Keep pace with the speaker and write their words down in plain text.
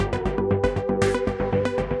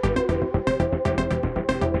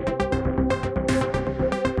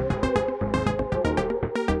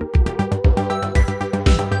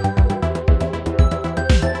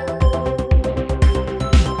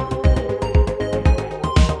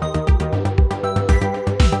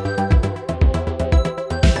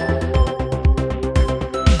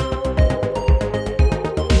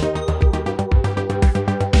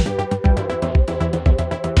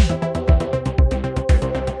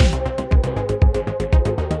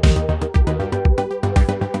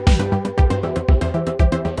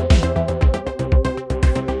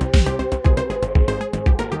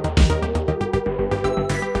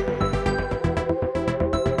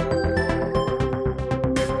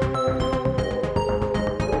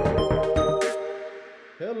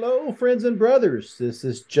friends and brothers. This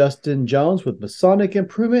is Justin Jones with Masonic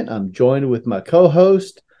Improvement. I'm joined with my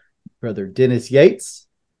co-host, Brother Dennis Yates.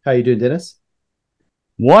 How you doing, Dennis?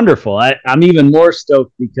 Wonderful. I'm even more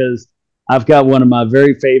stoked because I've got one of my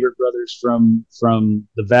very favorite brothers from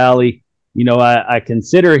the Valley. You know, I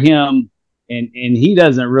consider him, and he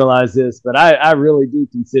doesn't realize this, but I really do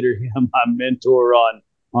consider him my mentor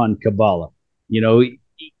on Kabbalah. You know,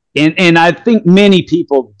 and I think many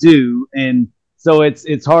people do, and so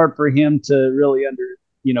it's hard for him to really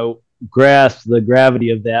grasp the gravity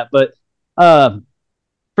of that. But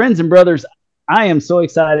friends and brothers, I am so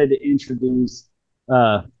excited to introduce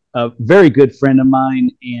a very good friend of mine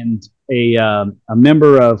and a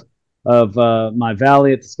member of my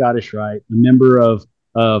Valley at the Scottish Rite, a member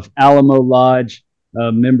of Alamo Lodge,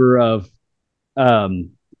 a member of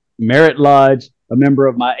Merit Lodge, a member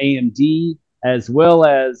of my AMD, as well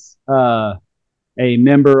as a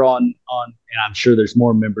member on, and I'm sure there's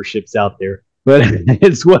more memberships out there, but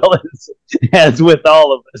as well as with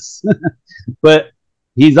all of us. But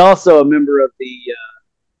he's also a member of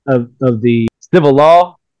the civil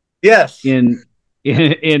law. Yes. In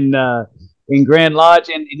Grand Lodge,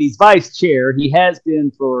 and he's vice chair. He's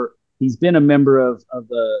been a member of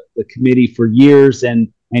the committee for years,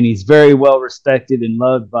 and he's very well respected and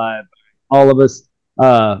loved by all of us.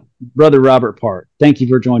 Brother Robert Park, thank you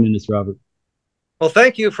for joining us, Robert. Well,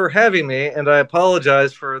 thank you for having me, and I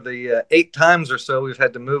apologize for the 8 times or so we've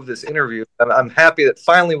had to move this interview. I'm happy that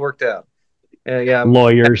finally worked out.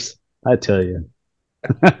 Lawyers, I tell you.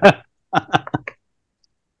 Well,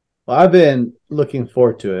 I've been looking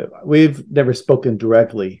forward to it. We've never spoken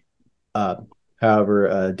directly.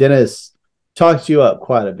 However, Dennis talks you up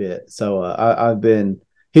quite a bit. So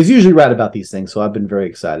he's usually right about these things. So I've been very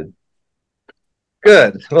excited.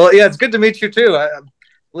 Good. Well, yeah, it's good to meet you too. I've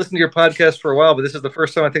listened to your podcast for a while, but this is the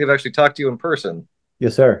first time I think I've actually talked to you in person.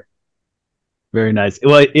 Yes, sir. Very nice.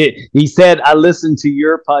 Well, he said, I listened to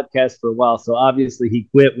your podcast for a while. So obviously he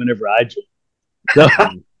quit whenever I joined. So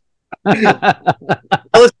I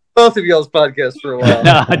listened to both of y'all's podcasts for a while.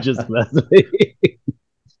 No, I just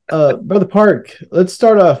Brother Park, let's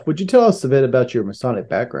start off. Would you tell us a bit about your Masonic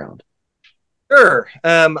background? Sure.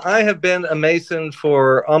 I have been a Mason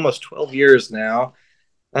for almost 12 years now.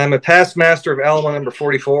 I'm a past master of Alamo number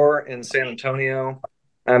 44 in San Antonio.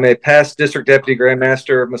 I'm a past district deputy grand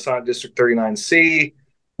master of Masonic District 39C.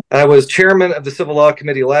 I was chairman of the Civil Law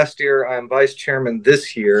Committee last year. I'm vice chairman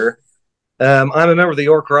this year. I'm a member of the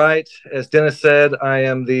York Rite. As Dennis said, I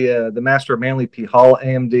am the master of Manly P. Hall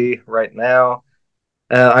AMD right now.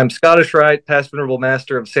 I'm Scottish Rite, past venerable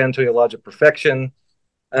master of San Antonio Lodge of Perfection.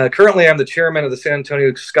 Currently, I'm the chairman of the San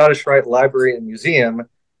Antonio Scottish Rite Library and Museum,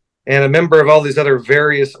 and a member of all these other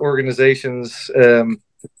various organizations.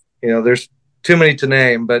 There's too many to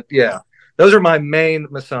name, but yeah, those are my main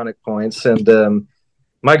Masonic points. And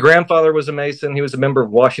my grandfather was a Mason. He was a member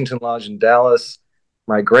of Washington Lodge in Dallas.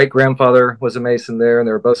 My great-grandfather was a Mason there, and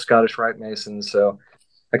they were both Scottish Rite Masons. So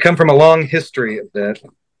I come from a long history of that.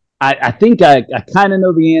 I think I kind of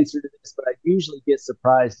know the answer to this, but I usually get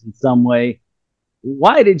surprised in some way.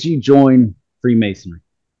 Why did you join Freemasonry?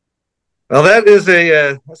 Well, that's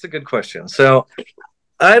a good question. So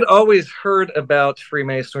I'd always heard about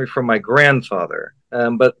Freemasonry from my grandfather,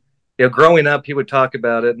 but growing up, he would talk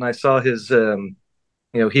about it, and I saw his,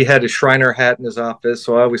 he had his Shriner hat in his office,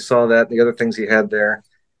 so I always saw that and the other things he had there.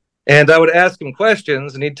 And I would ask him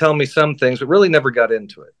questions, and he'd tell me some things, but really never got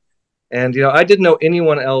into it. And, I didn't know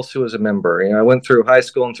anyone else who was a member. I went through high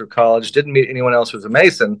school and through college, didn't meet anyone else who was a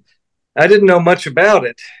Mason. I didn't know much about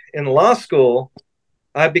it. In law school,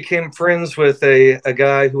 I became friends with a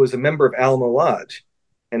guy who was a member of Alamo Lodge.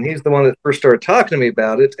 And he's the one that first started talking to me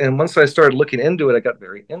about it. And once I started looking into it, I got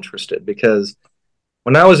very interested because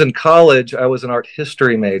when I was in college, I was an art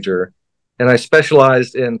history major, and I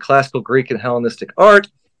specialized in classical Greek and Hellenistic art.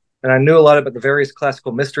 And I knew a lot about the various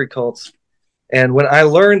classical mystery cults. And when I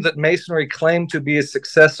learned that Masonry claimed to be a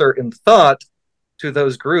successor in thought to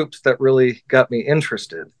those groups, that really got me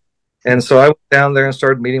interested. And so I went down there and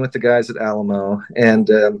started meeting with the guys at Alamo. And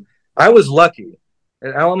I was lucky.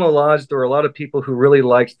 At Alamo Lodge, there were a lot of people who really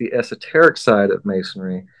liked the esoteric side of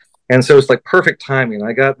Masonry. And so it's like perfect timing.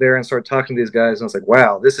 I got there and started talking to these guys, and I was like,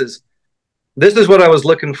 wow, this is what I was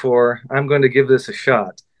looking for. I'm going to give this a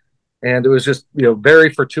shot. And it was just, very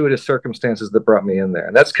fortuitous circumstances that brought me in there.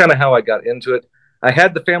 And that's kind of how I got into it. I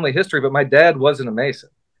had the family history, but my dad wasn't a Mason.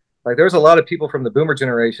 Like, there's a lot of people from the boomer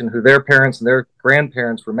generation who their parents and their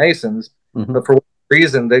grandparents were Masons, but for whatever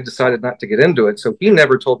reason, they decided not to get into it. So he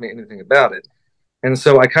never told me anything about it. And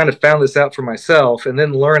so I kind of found this out for myself and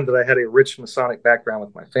then learned that I had a rich Masonic background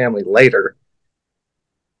with my family later.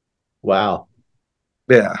 Wow.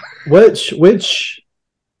 Yeah. Which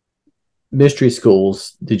mystery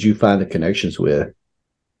schools did you find the connections with?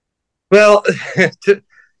 Well,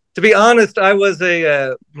 to be honest, I was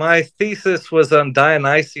my thesis was on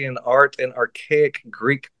Dionysian art and archaic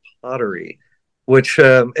Greek pottery, which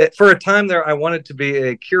for a time there I wanted to be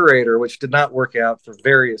a curator, which did not work out for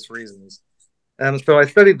various reasons. So I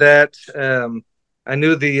studied that. I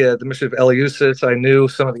knew the mystery of Eleusis. I knew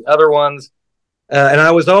some of the other ones, and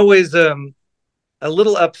I was always a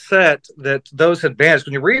little upset that those had vanished.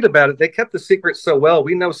 When you read about it, they kept the secret so well.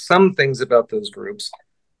 We know some things about those groups,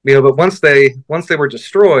 but once they were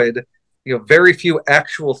destroyed, very few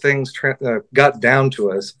actual things got down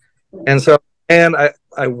to us. And so, and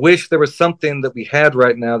I wish there was something that we had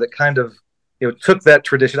right now that kind of took that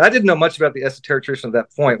tradition. I didn't know much about the esoteric tradition at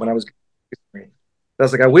that point when I was. I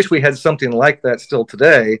was like, I wish we had something like that still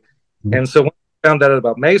today. Mm-hmm. And so when I found out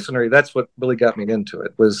about Masonry, that's what really got me into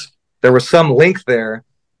it. Was there was some link there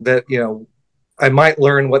that I might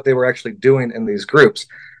learn what they were actually doing in these groups.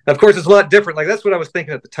 Of course, it's a lot different. Like that's what I was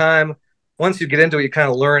thinking at the time. Once you get into it, you kind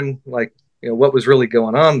of learn what was really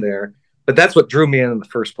going on there. But that's what drew me in the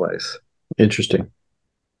first place. Interesting.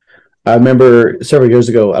 I remember several years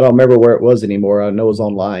ago. I don't remember where it was anymore. I know it was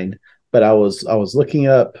online, but I was looking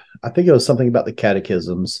up. I think it was something about the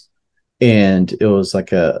catechisms, and it was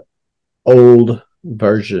like a old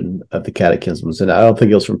version of the catechisms. And I don't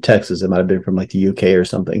think it was from Texas. It might have been from like the UK or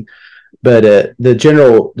something. But the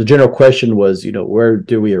general question was, where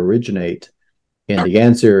do we originate? And the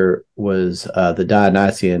answer was the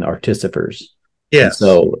Dionysian artificers. Yes. And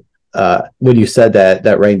so when you said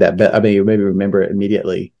that rang that bell. I mean, you maybe remember it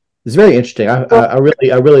immediately. It's very interesting. I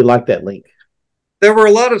really like that link. There were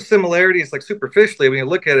a lot of similarities, like superficially, when you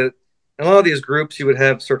look at it. In a lot of these groups, you would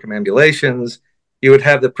have circumambulations. You would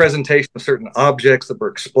have the presentation of certain objects that were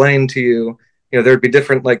explained to you. There'd be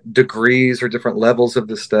different like degrees or different levels of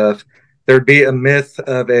this stuff. There'd be a myth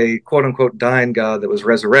of a quote unquote dying god that was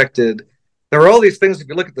resurrected. There are all these things. If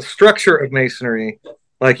you look at the structure of Masonry,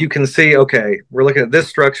 like you can see, okay, we're looking at this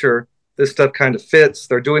structure. This stuff kind of fits.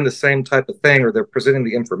 They're doing the same type of thing, or they're presenting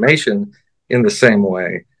the information in the same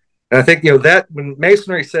way. And I think, that when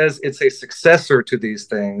Masonry says it's a successor to these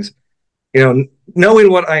things, knowing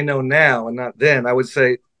what I know now and not then, I would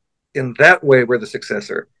say in that way, we're the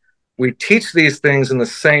successor. We teach these things in the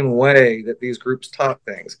same way that these groups taught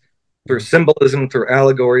things, through symbolism, through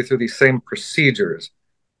allegory, through these same procedures.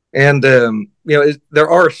 And, there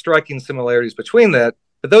are striking similarities between that,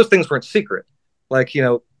 but those things weren't secret. Like,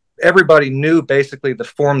 everybody knew basically the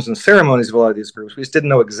forms and ceremonies of a lot of these groups. We just didn't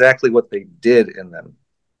know exactly what they did in them.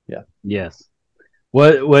 Yeah. Yes.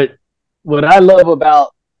 What I love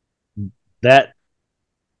about that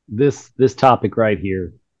this topic right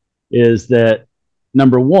here is that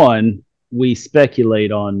number one, we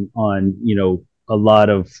speculate on a lot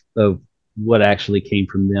of what actually came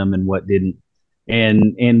from them and what didn't,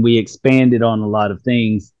 and we expanded on a lot of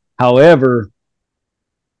things. However,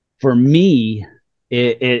 for me,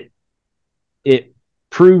 it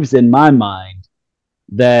proves in my mind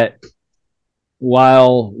that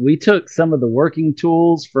while we took some of the working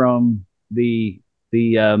tools from the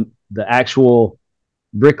actual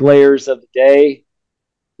bricklayers of the day,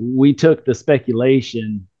 we took the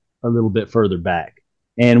speculation a little bit further back,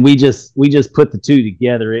 and we just put the two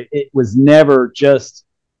together. It was never just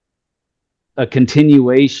a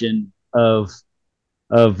continuation of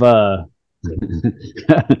of the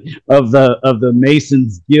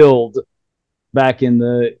Masons Guild back in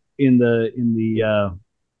the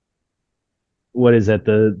what is that,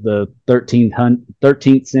 the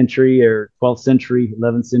 13th century or 12th century,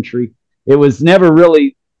 11th century. It was never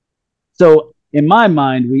really, so in my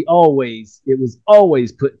mind, it was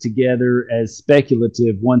always put together as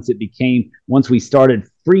speculative. Once we started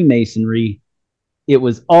Freemasonry, it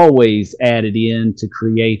was always added in to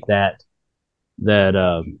create that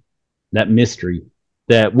mystery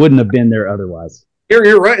that wouldn't have been there otherwise.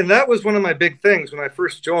 You're right, and that was one of my big things when I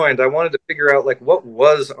first joined. I wanted to figure out what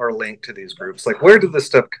was our link to these groups, where did this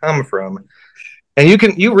stuff come from? And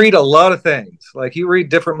you read a lot of things, you read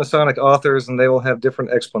different Masonic authors, and they will have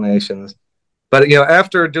different explanations. But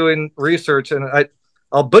after doing research, and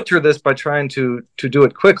I'll butcher this by trying to do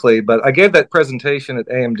it quickly, but I gave that presentation at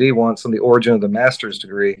AMD once on the origin of the master's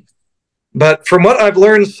degree. But from what I've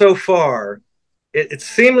learned so far, it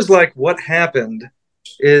seems like what happened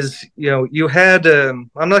is, you had, I'm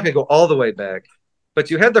not going to go all the way back, but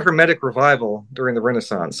you had the Hermetic revival during the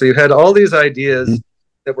Renaissance. So you had all these ideas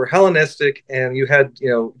that were Hellenistic, and you had,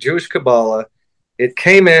 Jewish Kabbalah. It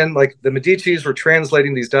came in, the Medicis were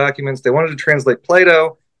translating these documents. They wanted to translate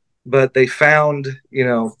Plato, but they found,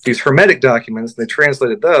 these Hermetic documents, and they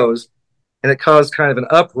translated those. and it caused kind of an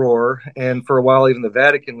uproar. And for a while, even the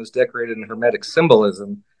Vatican was decorated in Hermetic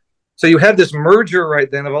symbolism. So you had this merger right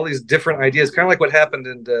then of all these different ideas, kind of like what happened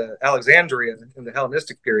in Alexandria in the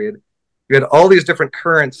Hellenistic period. You had all these different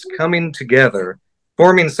currents coming together,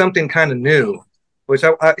 forming something kind of new, which I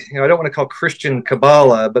don't want to call Christian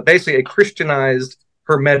Kabbalah, but basically a Christianized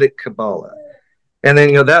Hermetic Kabbalah. And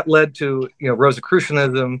then, that led to,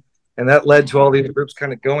 Rosicrucianism, and that led to all these groups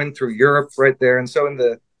kind of going through Europe right there. And so in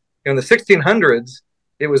the 1600s,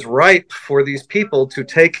 it was ripe for these people to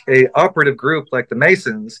take a operative group like the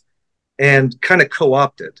Masons and kind of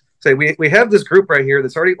co-opt it. Say, we have this group right here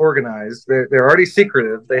that's already organized. They're already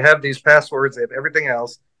secretive. They have these passwords. They have everything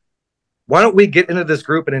else. Why don't we get into this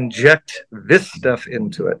group and inject this stuff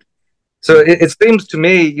into it? So it seems to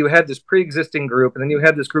me you had this pre-existing group, and then you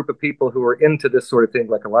had this group of people who were into this sort of thing,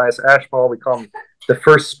 like Elias Ashbal. We call him the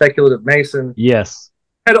first speculative Mason. Yes.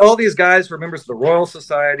 Had all these guys who were members of the Royal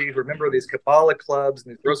Society, who were members of these Kabbalah clubs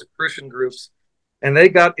and these Rosicrucian groups, and they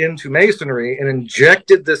got into Masonry and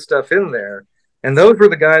injected this stuff in there. And those were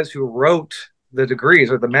the guys who wrote the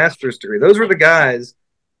degrees, or the master's degree. Those were the guys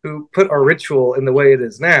who put our ritual in the way it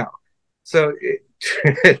is now. So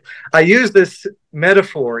I use this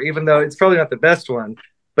metaphor, even though it's probably not the best one,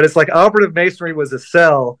 but it's like operative Masonry was a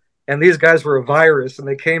cell, and these guys were a virus, and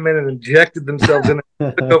they came in and injected themselves in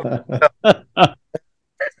it.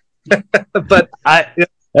 But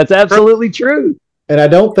that's absolutely true. And I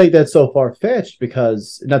don't think that's so far-fetched,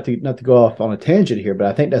 because not to go off on a tangent here, but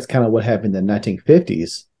I think that's kind of what happened in the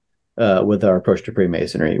 1950s with our approach to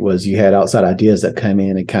Freemasonry. Was you had outside ideas that come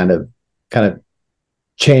in and kind of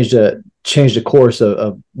changed the course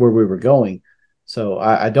of where we were going. So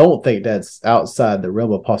I don't think that's outside the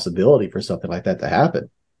realm of possibility for something like that to happen.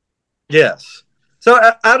 Yes. So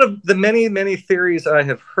out of the many, many theories I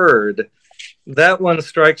have heard, that one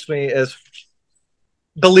strikes me as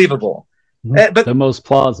believable. But the most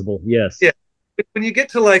plausible, yes. Yeah. When you get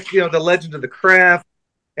to the legend of the craft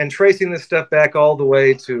and tracing this stuff back all the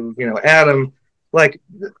way to, Adam,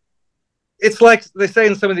 it's like they say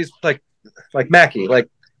in some of these, like Mackie,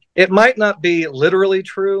 it might not be literally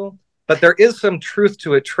true, but there is some truth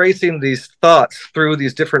to it, tracing these thoughts through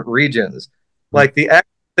these different regions. Like the actual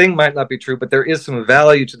thing might not be true, but there is some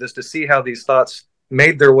value to this, to see how these thoughts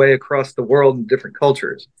made their way across the world in different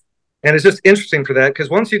cultures. And it's just interesting for that, because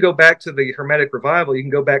once you go back to the Hermetic revival, you can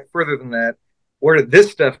go back further than that. Where did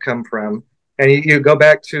this stuff come from? And you go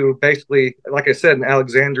back to basically, like I said, in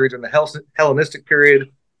Alexandria during the Hellenistic period,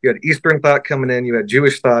 you had Eastern thought coming in, you had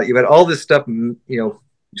Jewish thought, you had all this stuff,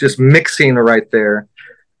 just mixing right there.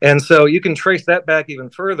 And so you can trace that back even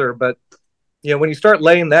further. But, when you start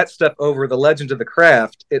laying that stuff over the legend of the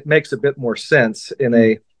craft, it makes a bit more sense in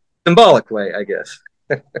a symbolic way, I guess.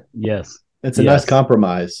 Yes. It's a nice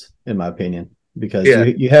compromise, in my opinion, because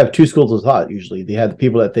you have two schools of thought. Usually, you have the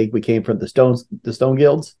people that think we came from the stone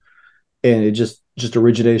guilds, and it just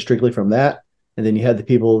originated strictly from that. And then you had the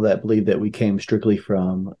people that believe that we came strictly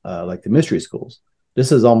from like the mystery schools.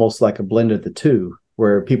 This is almost like a blend of the two,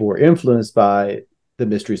 where people were influenced by the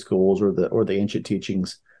mystery schools or the ancient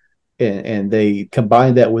teachings, and they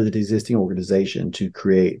combined that with an existing organization to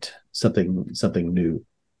create something new.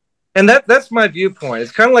 And that's my viewpoint.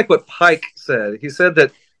 It's kind of like what Pike said. He said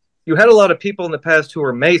that you had a lot of people in the past who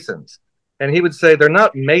were Masons, and he would say they're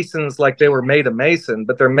not Masons like they were made a Mason,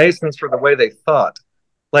 but they're Masons for the way they thought.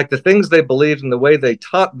 Like the things they believed and the way they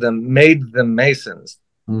taught them made them Masons.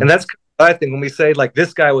 And that's what I think when we say like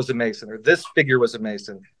this guy was a Mason or this figure was a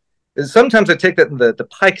Mason. Is sometimes I take that in the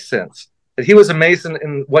Pike sense, that he was a Mason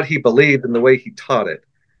in what he believed and the way he taught it.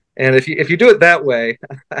 And if you do it that way,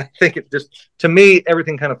 I think it just, to me,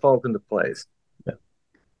 everything kind of falls into place. Yeah.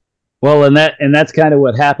 Well, and that's kind of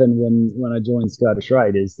what happened when I joined Scottish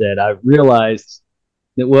Rite, is that I realized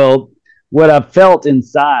that, what I felt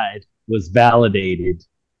inside was validated,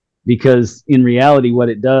 because in reality, what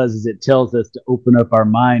it does is it tells us to open up our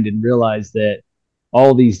mind and realize that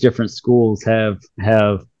all these different schools have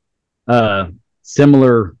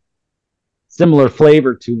similar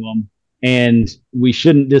flavor to them. And we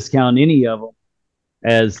shouldn't discount any of them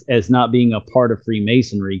as not being a part of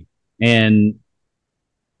Freemasonry. And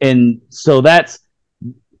so that's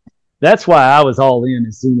why I was all in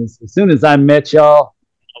as soon as I met y'all.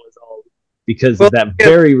 I was all in because of that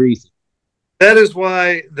very reason. That is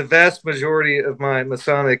why the vast majority of my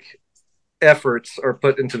Masonic efforts are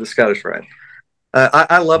put into the Scottish Rite.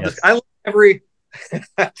 I love this. I love every.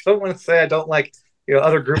 I don't want to say I don't like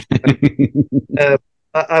other groups.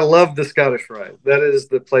 I love the Scottish Rite. That is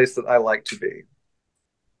the place that I like to be.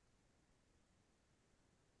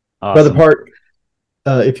 Awesome. Brother Park,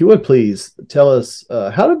 if you would please tell us,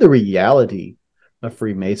 how did the reality of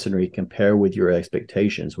Freemasonry compare with your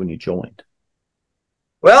expectations when you joined?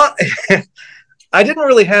 Well, I didn't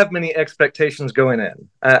really have many expectations going in.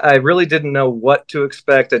 I really didn't know what to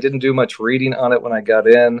expect. I didn't do much reading on it when I got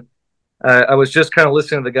in. I was just kind of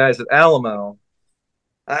listening to the guys at Alamo.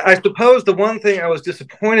 I suppose the one thing I was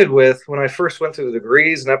disappointed with when I first went through the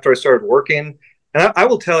degrees and after I started working, and I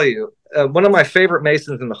will tell you, one of my favorite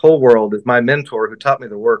Masons in the whole world is my mentor who taught me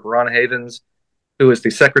the work, Ron Havens, who is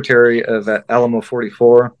the secretary of Alamo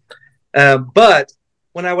 44. But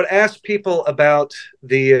when I would ask people about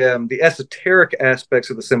the esoteric aspects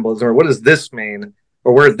of the symbolism, or what does this mean,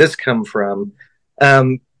 or where did this come from,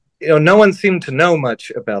 no one seemed to know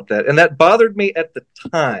much about that, and that bothered me at the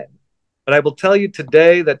time. But I will tell you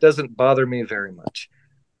today that doesn't bother me very much.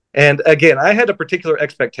 And again, I had a particular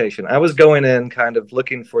expectation. I was going in kind of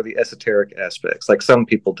looking for the esoteric aspects, like some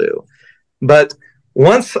people do. But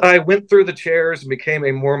once I went through the chairs and became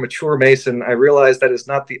a more mature Mason, I realized that is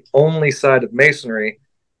not the only side of Masonry,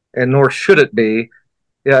 and nor should it be.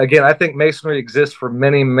 Yeah, again, I think Masonry exists for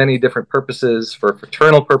many, many different purposes, for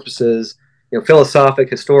fraternal purposes,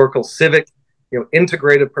 philosophic, historical, civic,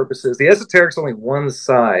 integrative purposes. The esoteric is only one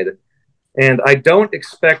side. And I don't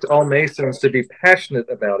expect all Masons to be passionate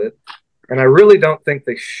about it. And I really don't think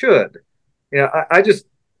they should. I just,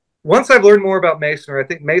 once I've learned more about Masonry, I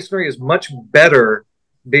think Masonry is much better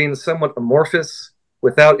being somewhat amorphous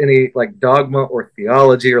without any like dogma or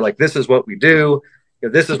theology or like, this is what we do.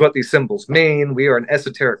 This is what these symbols mean. We are an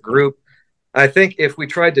esoteric group. I think if we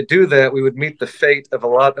tried to do that, we would meet the fate of a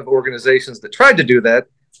lot of organizations that tried to do that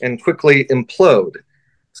and quickly implode.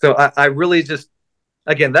 So I really just,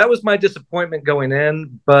 again, that was my disappointment going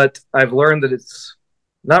in, but I've learned that it's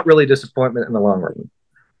not really disappointment in the long run.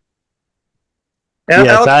 And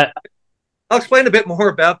Yes, I'll explain a bit more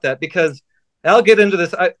about that because I'll get into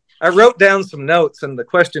this. I wrote down some notes and the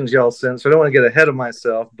questions y'all sent, so I don't want to get ahead of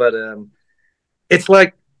myself, but it's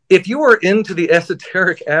like if you are into the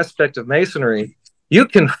esoteric aspect of Masonry, you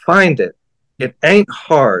can find it. It ain't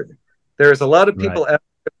hard. There's a lot of people out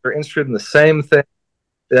there that are interested in the same thing.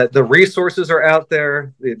 The resources are out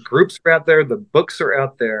there, the groups are out there, the books are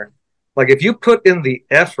out there. Like if you put in the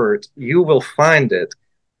effort, you will find it.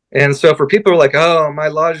 And so for people who are like, oh, my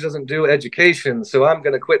lodge doesn't do education, so I'm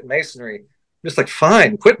going to quit Masonry. I'm just like,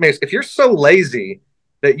 fine, quit Masonry. If you're so lazy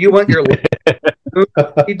that you want your to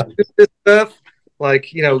do this stuff,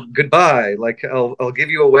 like, goodbye. Like I'll give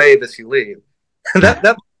you a wave as you leave.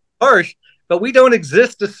 That's harsh, but we don't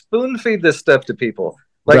exist to spoon feed this stuff to people.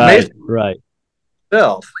 Like right.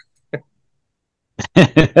 Self. I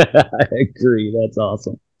agree. That's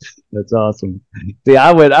awesome. See,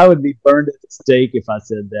 I would be burned at the stake if I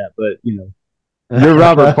said that, but you're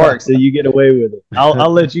Robert Parks, so you get away with it.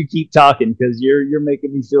 I'll let you keep talking because you're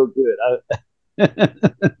making me feel good.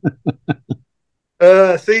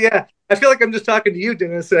 See, yeah, I feel like I'm just talking to you,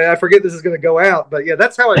 Dennis. I forget this is going to go out, but yeah,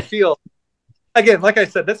 that's how I feel. Again, like I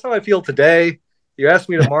said, that's how I feel today. You ask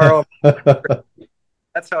me tomorrow,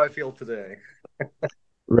 that's how I feel today.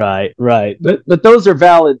 Right. But those are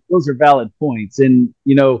valid points. And,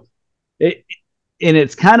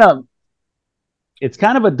 it's kind of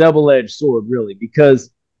a double-edged sword, really, because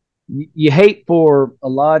you hate for a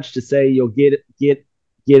lodge to say you'll get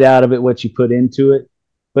out of it what you put into it.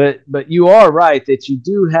 But you are right that you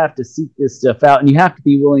do have to seek this stuff out, and you have to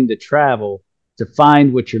be willing to travel to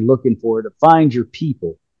find what you're looking for, to find your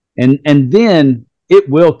people. And then it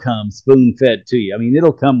will come spoon-fed to you. I mean,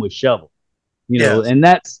 it'll come with shovel. Yes. And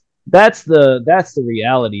that's the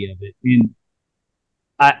reality of it. And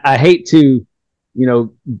I hate to,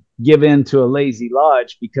 give in to a lazy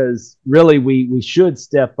lodge because really we should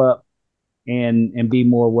step up and be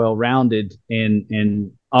more well-rounded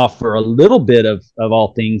and offer a little bit of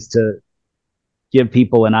all things to give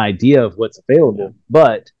people an idea of what's available.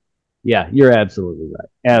 But yeah, you're absolutely right.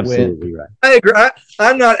 Absolutely right. I agree.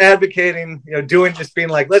 I'm not advocating, just being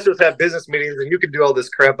like, let's just have business meetings and you can do all this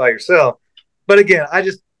crap by yourself. But again,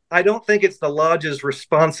 I don't think it's the lodge's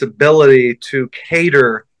responsibility to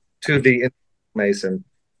cater to the Mason.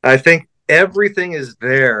 I think everything is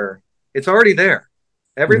there. It's already there.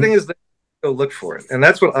 Everything is there. Go look for it. And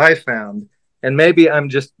that's what I found. And maybe I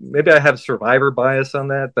have survivor bias on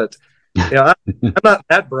that, but I'm not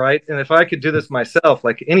that bright. And if I could do this myself,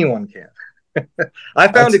 like anyone can,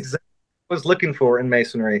 I found exactly what I was looking for in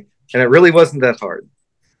Masonry, and it really wasn't that hard.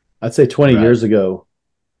 I'd say 20 years ago,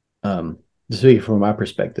 speaking from my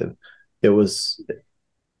perspective, I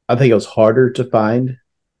think it was harder to find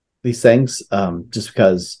these things, just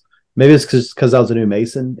because maybe it's because I was a new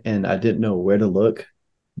Mason and I didn't know where to look.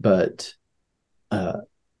 But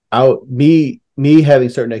me having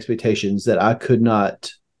certain expectations that I could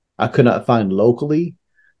not I could not find locally,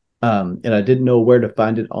 and I didn't know where to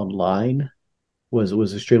find it online,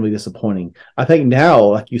 was extremely disappointing. I think now,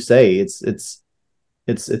 like you say, it's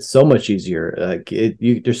so much easier.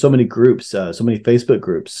 There's so many groups, so many Facebook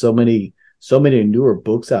groups, so many newer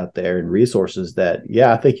books out there and resources that,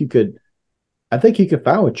 yeah, I think you could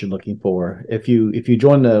find what you're looking for if you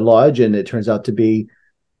join the lodge and it turns out to be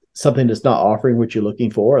something that's not offering what you're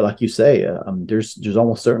looking for. Like you say, there's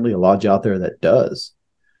almost certainly a lodge out there that does.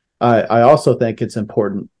 I also think it's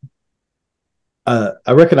important. I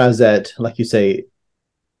recognize that, like you say,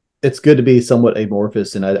 it's good to be somewhat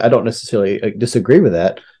amorphous, and I don't necessarily disagree with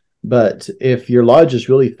that. But if your lodge is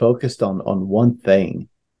really focused on one thing,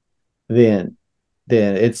 then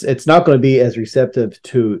it's not going to be as receptive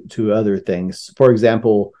to other things. For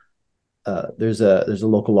example, there's a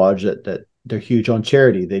local lodge that they're huge on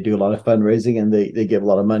charity. They do a lot of fundraising and they give a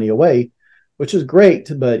lot of money away, which is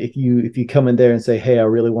great. But if you come in there and say, hey, I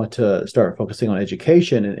really want to start focusing on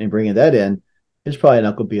education and bringing that in, it's probably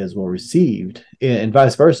not going to be as well received, and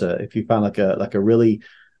vice versa. If you find like a really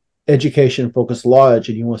education focused lodge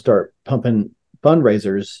and you want to start pumping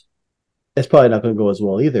fundraisers, it's probably not going to go as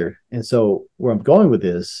well either. And so where I'm going with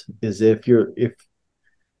this is if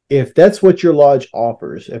that's what your lodge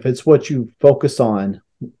offers, if it's what you focus on,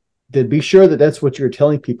 then be sure that that's what you're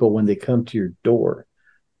telling people when they come to your door.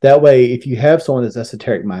 That way, if you have someone that's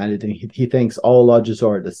esoteric minded and he thinks all lodges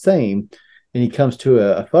are the same, and he comes to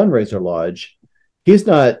a fundraiser lodge, he's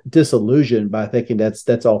not disillusioned by thinking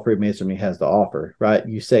that's all Freemasonry has to offer, right?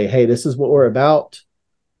 You say, hey, this is what we're about.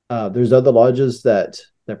 There's other lodges that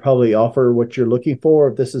probably offer what you're looking for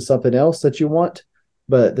if this is something else that you want,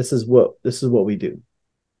 but this is what we do.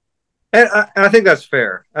 And I think that's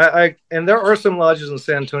fair. And there are some lodges in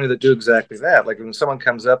San Antonio that do exactly that. Like when someone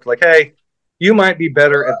comes up, like, hey, you might be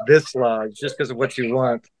better at this lodge just because of what you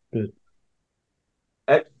want. Good.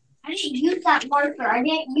 I didn't use that marker. I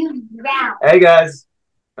didn't use that. Hey guys,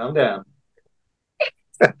 calm down.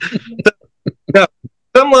 No,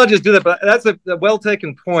 some lodges do that, but that's a well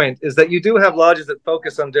taken point. Is that you do have lodges that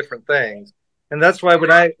focus on different things, and that's why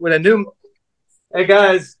when I knew, hey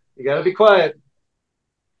guys, you got to be quiet.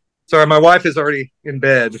 Sorry, my wife is already in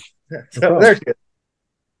bed. So there she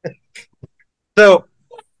is. So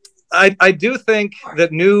I do think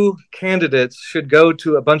that new candidates should go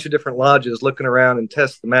to a bunch of different lodges, looking around and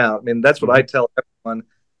test them out. I mean, that's what I tell everyone.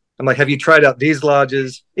 I'm like, have you tried out these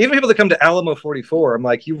lodges? Even people that come to Alamo 44, I'm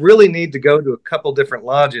like, you really need to go to a couple different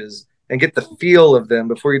lodges and get the feel of them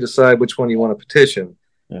before you decide which one you want to petition.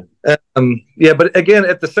 Yeah. But again,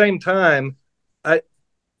 at the same time,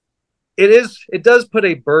 it does put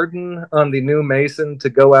a burden on the new Mason to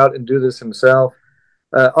go out and do this himself.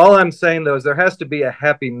 All I'm saying, though, is there has to be a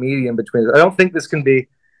happy medium between it. I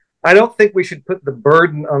don't think we should put the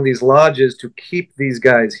burden on these lodges to keep these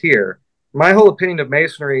guys here. My whole opinion of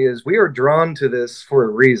Masonry is we are drawn to this for a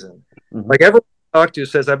reason. Mm-hmm. Like everyone I talk to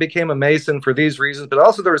says, I became a Mason for these reasons, but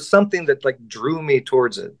also there was something that like drew me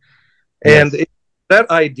towards it. Yes. And that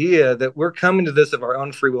idea that we're coming to this of our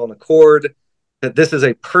own free will and accord, that this is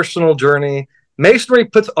a personal journey. Masonry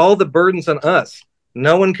puts all the burdens on us.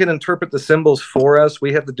 No one can interpret the symbols for us.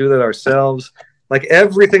 We have to do that ourselves. Like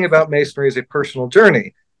everything about Masonry is a personal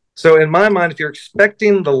journey. So in my mind, if you're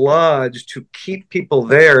expecting the lodge to keep people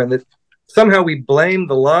there and that somehow we blame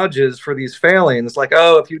the lodges for these failings, like,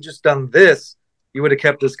 oh, if you just done this, you would have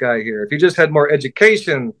kept this guy here. If you just had more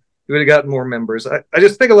education, you would have gotten more members. I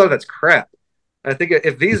just think a lot of that's crap. I think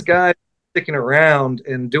if these guys are sticking around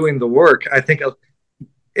and doing the work, I think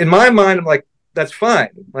in my mind, I'm like, that's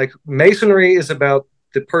fine. Like Masonry is about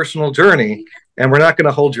the personal journey and we're not going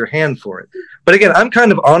to hold your hand for it. But again, I'm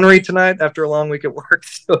kind of ornery tonight after a long week at work.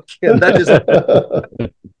 So again, that just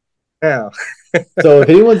yeah. So if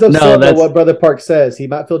anyone's upset about what Brother Park says, he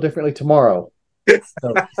might feel differently tomorrow.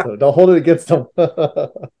 So don't hold it against him.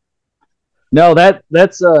 No,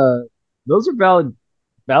 that's those are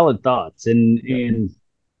valid thoughts, and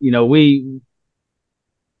you know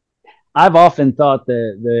I've often thought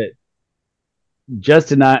that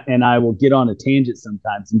Justin and I will get on a tangent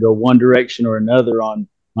sometimes and go one direction or another on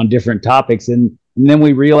different topics, and then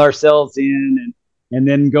we reel ourselves in and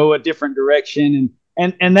then go a different direction,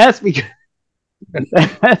 and that's because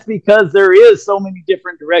there is so many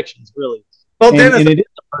different directions, really. Well, Dennis, and it is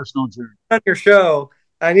a personal journey. On your show,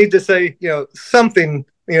 I need to say, something,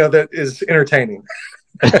 that is entertaining.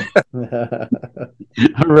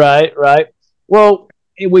 Right. Well,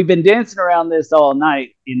 we've been dancing around this all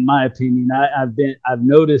night. In my opinion, I've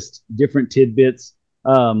noticed different tidbits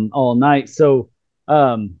all night. So,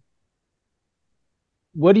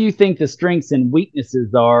 what do you think the strengths and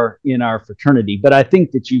weaknesses are in our fraternity? But I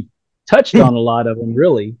think that you touched on a lot of them,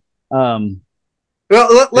 really. Well,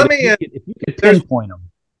 let me. If you could pinpoint them.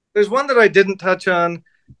 There's one that I didn't touch on,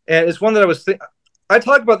 and it's one that I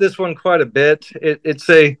talk about this one quite a bit. It's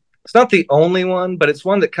not the only one, but it's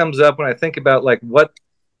one that comes up when I think about like what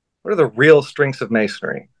are the real strengths of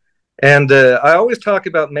Masonry. And I always talk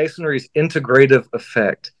about Masonry's integrative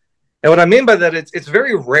effect. And what I mean by that, it's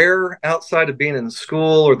very rare outside of being in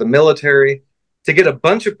school or the military to get a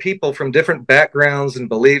bunch of people from different backgrounds and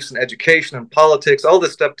beliefs and education and politics, all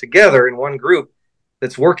this stuff together in one group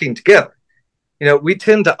that's working together. We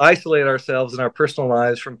tend to isolate ourselves in our personal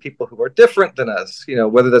lives from people who are different than us,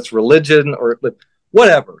 whether that's religion or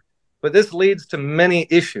whatever. But this leads to many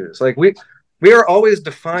issues. Like we are always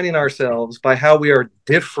defining ourselves by how we are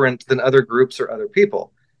different than other groups or other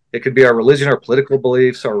people. It could be our religion, our political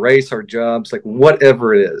beliefs, our race, our jobs, like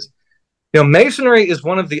whatever it is. Masonry is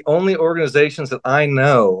one of the only organizations that I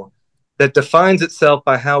know that defines itself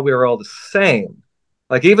by how we are all the same.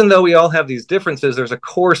 Like, even though we all have these differences, there's a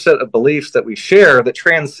core set of beliefs that we share that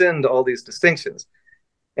transcend all these distinctions.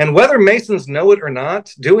 And whether Masons know it or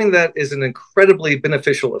not, doing that is an incredibly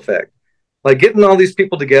beneficial effect. Like, getting all these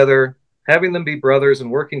people together, having them be brothers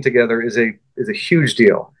and working together is a huge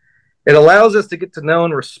deal. It allows us to get to know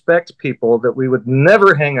and respect people that we would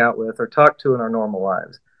never hang out with or talk to in our normal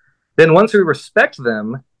lives. Then once we respect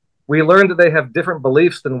them, we learn that they have different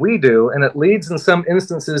beliefs than we do, and it leads in some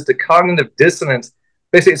instances to cognitive dissonance.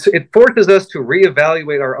 Basically, it forces us to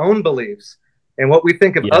reevaluate our own beliefs and what we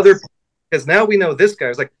think of other people, because now we know this guy.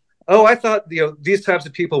 It's like, oh, I thought these types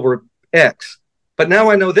of people were X, but now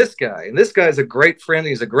I know this guy, and this guy is a great friend,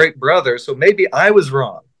 he's a great brother, so maybe I was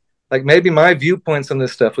wrong. Like, maybe my viewpoints on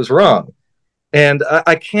this stuff was wrong. And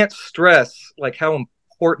I can't stress like how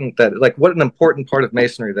important that is, like what an important part of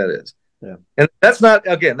Masonry that is. Yeah. And that's not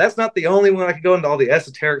the only one. I could go into all the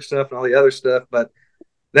esoteric stuff and all the other stuff, but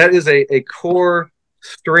that is a core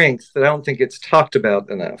strength that I don't think it's talked about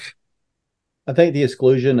enough. I think the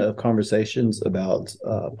exclusion of conversations about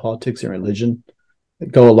politics and religion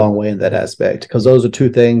go a long way in that aspect, because those are two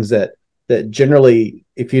things that generally,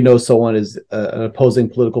 if you know someone is an opposing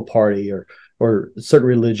political party or certain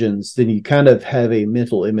religions, then you kind of have a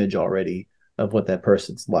mental image already of what that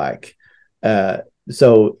person's like.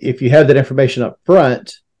 So if you have that information up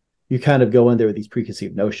front, you kind of go in there with these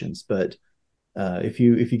preconceived notions. But if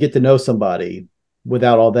you get to know somebody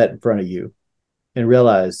without all that in front of you and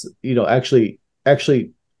realize,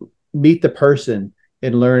 actually meet the person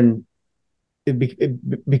and learn,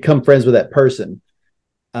 become friends with that person.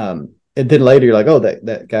 And then later you're like, oh,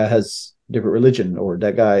 that guy has different religion, or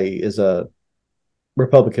that guy is a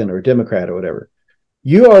Republican or a Democrat or whatever.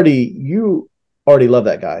 You already love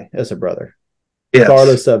that guy as a brother, yes,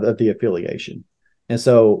 regardless of the affiliation. And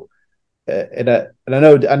so, and I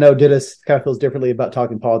know Dennis kind of feels differently about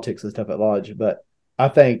talking politics and stuff at Lodge, but I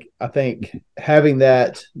think having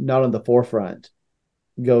that not on the forefront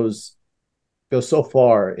goes so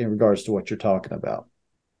far in regards to what you're talking about.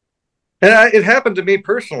 And it happened to me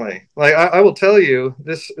personally. Like, I will tell you,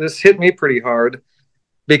 this hit me pretty hard,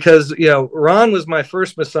 because Ron was my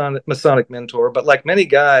first Masonic mentor, but like many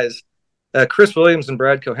guys, Chris Williams and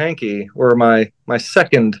Brad Kohanke were my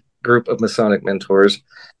second group of Masonic mentors.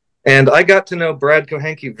 And I got to know Brad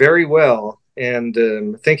Kohanke very well, and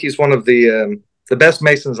I think he's one of the best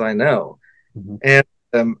Masons I know. Mm-hmm.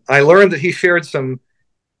 And I learned that he shared some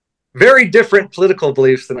very different political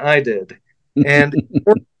beliefs than I did. And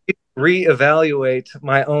reevaluate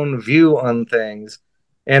my own view on things,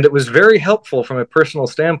 and it was very helpful from a personal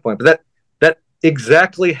standpoint. But that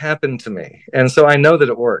exactly happened to me, and so I know that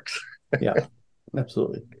it works. Yeah,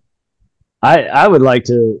 absolutely. I would like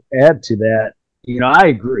to add to that. I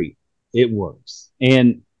agree, it works.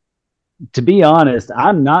 And to be honest,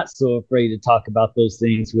 I'm not so afraid to talk about those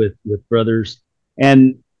things with brothers.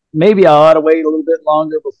 And maybe I ought to wait a little bit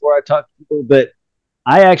longer before I talk to people, but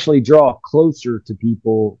I actually draw closer to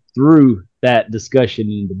people through that discussion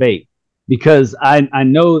and debate, because I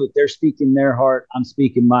know that they're speaking their heart, I'm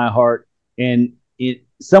speaking my heart, and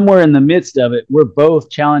somewhere in the midst of it, we're both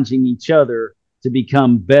challenging each other to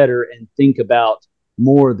become better and think about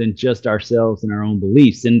more than just ourselves and our own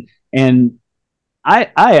beliefs. And I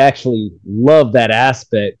actually love that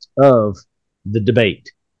aspect of the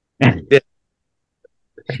debate.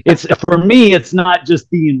 It's, for me, it's not just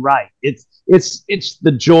being right. It's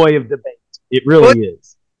the joy of debate. It really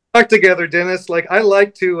is. Talk together, Dennis. Like, I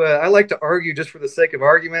like to argue just for the sake of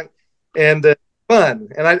argument and fun.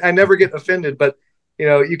 And I never get offended, but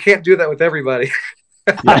you can't do that with everybody.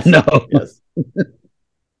 I know. Yes.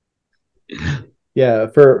 Yeah,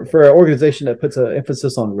 for an organization that puts an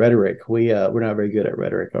emphasis on rhetoric, we're not very good at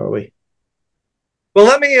rhetoric, are we? Well,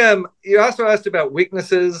 let me. You also asked about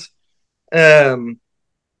weaknesses.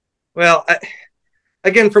 Well,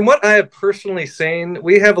 again, from what I have personally seen,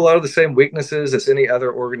 we have a lot of the same weaknesses as any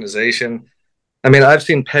other organization. I mean, I've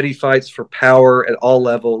seen petty fights for power at all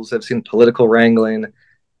levels. I've seen political wrangling.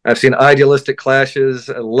 I've seen idealistic clashes,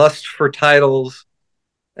 lust for titles,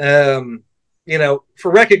 for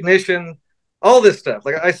recognition, all this stuff.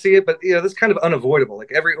 Like I see it, but that's kind of unavoidable.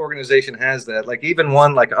 Like every organization has that. Like even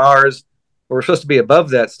one like ours, where we're supposed to be above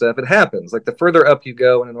that stuff, it happens. Like the further up you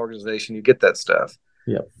go in an organization, you get that stuff.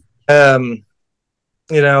 Yeah.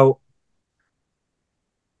 You know,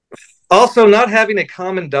 also not having a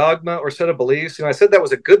common dogma or set of beliefs. I said that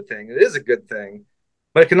was a good thing. It is a good thing,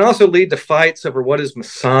 but it can also lead to fights over what is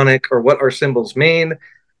Masonic or what our symbols mean.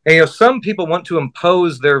 And some people want to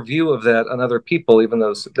impose their view of that on other people, even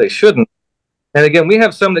though they shouldn't. And again, we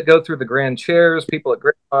have some that go through the grand chairs, people at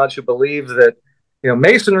Grand Lodge who believe that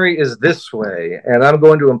Masonry is this way, and I'm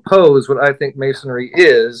going to impose what I think Masonry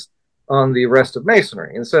is on the rest of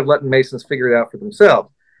Masonry instead of letting Masons figure it out for themselves.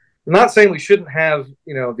 I'm not saying we shouldn't have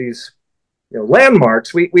these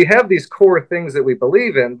landmarks. We have these core things that we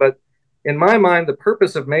believe in, but in my mind, the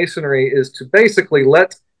purpose of Masonry is to basically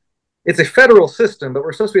it's a federal system, but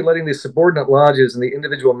we're supposed to be letting these subordinate lodges and the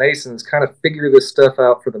individual Masons kind of figure this stuff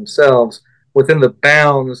out for themselves within the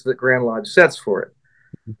bounds that Grand Lodge sets for it.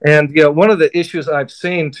 And one of the issues I've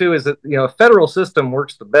seen too is that a federal system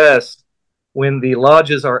works the best when the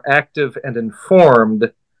lodges are active and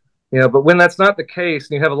informed. But when that's not the case,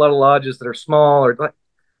 and you have a lot of lodges that are small,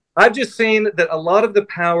 I've just seen that a lot of the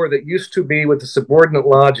power that used to be with the subordinate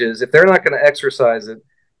lodges, if they're not going to exercise it,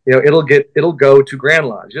 it'll go to Grand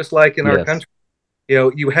Lodge. Just like in our country,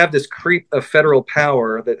 you have this creep of federal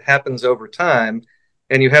power that happens over time,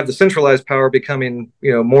 and you have the centralized power becoming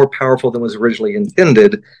more powerful than was originally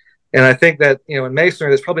intended. And I think that in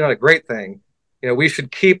Masonry, that's probably not a great thing. We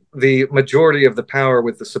should keep the majority of the power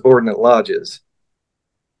with the subordinate lodges.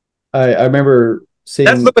 I remember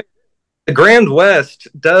seeing the Grand West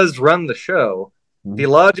does run the show. Mm-hmm. The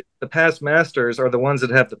lodges, the past masters, are the ones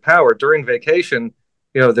that have the power during vacation.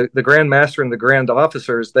 The Grand Master and the Grand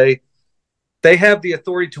Officers, they have the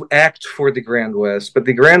authority to act for the Grand West, but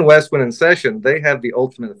the Grand West, when in session, they have the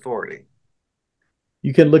ultimate authority.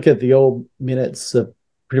 You can look at the old minutes of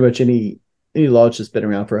pretty much any lodge that's been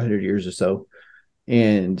around for 100 years or so,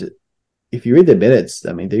 and if you read the minutes,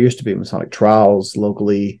 I mean, there used to be Masonic trials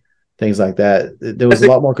locally, things like that. There was a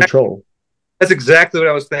lot more control. That's exactly what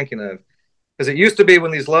I was thinking of. Because it used to be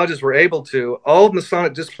when these lodges were able to, all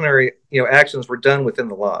Masonic disciplinary actions were done within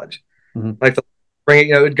the lodge. Mm-hmm. Like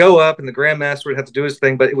it would go up and the Grand Master would have to do his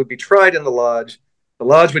thing, but it would be tried in the lodge. The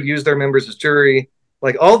lodge would use their members as jury.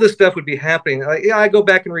 Like all this stuff would be happening. I go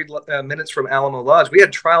back and read minutes from Alamo Lodge. We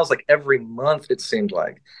had trials like every month, it seemed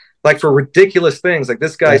like for ridiculous things. Like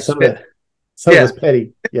this guy spit. Some was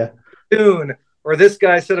petty. Yeah. Or this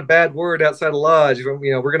guy said a bad word outside a lodge. We're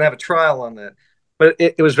going to have a trial on that. But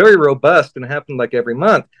it was very robust and happened like every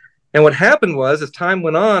month. And what happened was, as time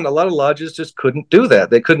went on, a lot of lodges just couldn't do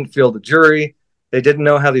that. They couldn't field the jury. They didn't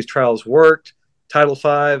know how these trials worked. Title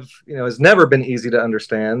V, has never been easy to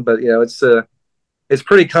understand, but it's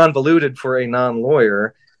pretty convoluted for a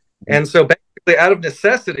non-lawyer. And so basically, out of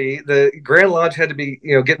necessity, the Grand Lodge had to be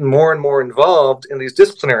getting more and more involved in these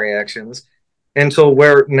disciplinary actions, until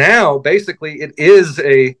where now basically it is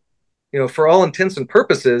for all intents and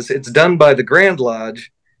purposes, it's done by the Grand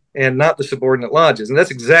Lodge and not the subordinate lodges. And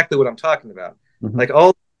that's exactly what I'm talking about. Mm-hmm. Like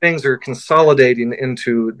all things are consolidating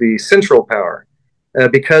into the central power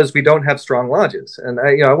because we don't have strong lodges. And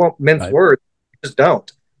I won't mince words, we just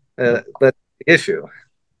don't. That's the issue.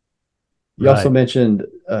 You also mentioned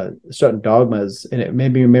certain dogmas, and it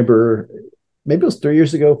made me remember, maybe it was 4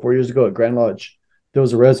 years ago at Grand Lodge, there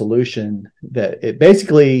was a resolution that it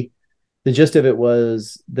basically, the gist of it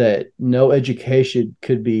was that no education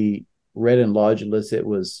could be read in lodge unless it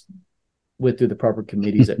went through the proper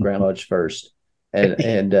committees at Grand Lodge first.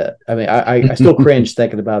 And I mean, I still cringe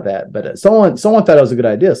thinking about that, but someone thought it was a good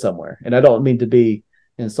idea somewhere. And I don't mean to be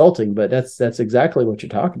insulting, but that's exactly what you're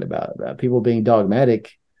talking about people being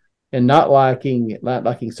dogmatic and not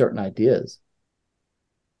liking certain ideas.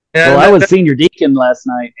 Well, I was senior deacon last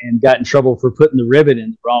night and got in trouble for putting the ribbon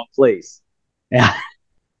in the wrong place. Yeah.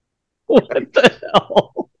 What the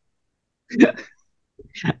hell?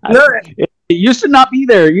 It used to not be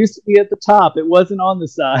there. It used to be at the top. It wasn't on the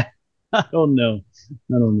side. I don't know.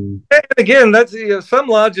 And again, that's some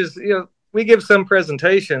lodges. We give some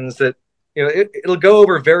presentations that it'll go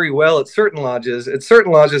over very well at certain lodges. At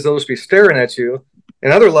certain lodges, they'll just be staring at you.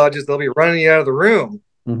 In other lodges, they'll be running you out of the room.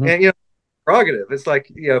 Mm-hmm. And prerogative. It's like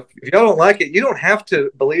if y'all don't like it, you don't have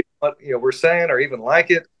to believe what we're saying or even like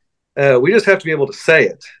it. We just have to be able to say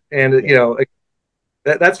it. And,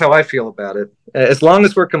 that's how I feel about it. As long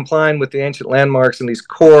as we're complying with the ancient landmarks and these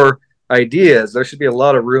core ideas, there should be a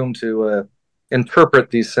lot of room to interpret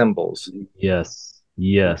these symbols. Yes,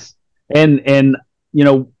 yes, and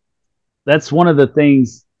that's one of the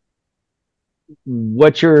things.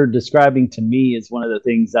 What you're describing to me is one of the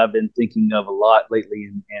things I've been thinking of a lot lately,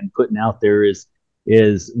 and putting out there is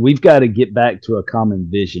we've got to get back to a common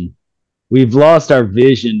vision. We've lost our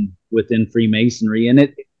vision within Freemasonry,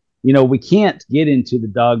 and we can't get into the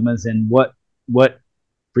dogmas and what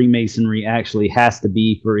Freemasonry actually has to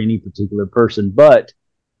be for any particular person. But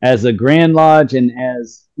as a Grand Lodge and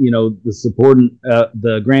as the supporting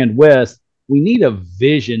the Grand West, we need a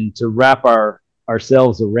vision to wrap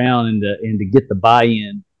ourselves around and to get the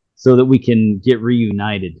buy-in so that we can get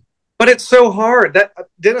reunited. But it's so hard. That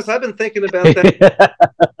Dennis, I've been thinking about that.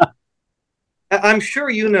 I'm sure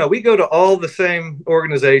we go to all the same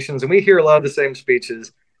organizations and we hear a lot of the same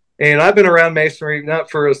speeches. And I've been around Masonry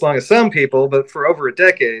not for as long as some people, but for over a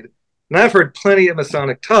decade. And I've heard plenty of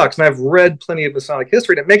Masonic talks, and I've read plenty of Masonic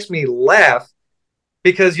history. And it makes me laugh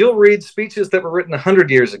because you'll read speeches that were written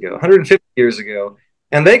 100 years ago, 150 years ago,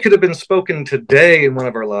 and they could have been spoken today in one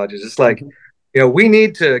of our lodges. It's like, we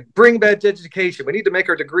need to bring back education. We need to make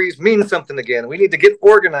our degrees mean something again. We need to get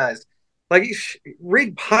organized. Like,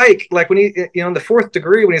 read Pike, like when he, in the fourth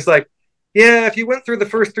degree, when he's like, yeah, if you went through the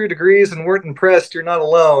first 3 degrees and weren't impressed, you're not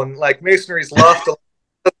alone. Like, Masonry's lost a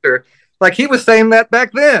luster. Like, he was saying that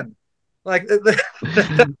back then. Like,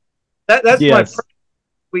 that's yes.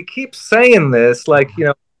 We keep saying this, like,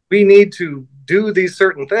 we need to do these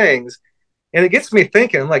certain things. And it gets me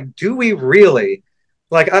thinking, like, do we really?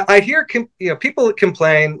 Like, I hear, people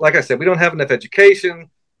complain, like I said, we don't have enough education.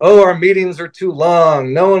 Oh, our meetings are too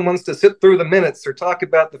long. No one wants to sit through the minutes or talk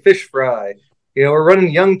about the fish fry. We're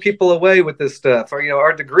running young people away with this stuff. Or,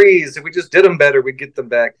 our degrees, if we just did them better, we'd get them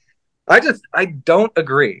back. I don't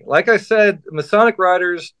agree. Like I said, Masonic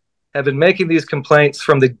writers have been making these complaints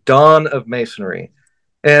from the dawn of Masonry.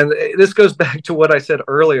 And this goes back to what I said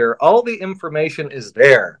earlier. All the information is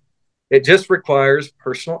there. It just requires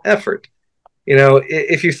personal effort.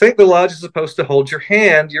 If you think the lodge is supposed to hold your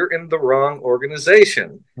hand, you're in the wrong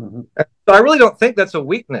organization. Mm-hmm. So I really don't think that's a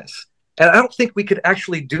weakness. And I don't think we could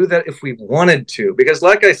actually do that if we wanted to, because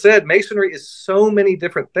like I said, Masonry is so many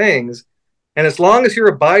different things. And as long as you're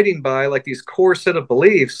abiding by like these core set of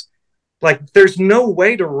beliefs, like there's no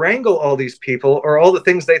way to wrangle all these people or all the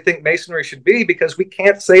things they think Masonry should be, because we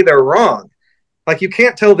can't say they're wrong. Like, you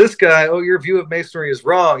can't tell this guy, oh, your view of Masonry is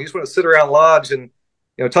wrong. You just want to sit around lodge and,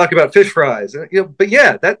 talk about fish fries. And, but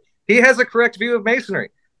yeah, that he has a correct view of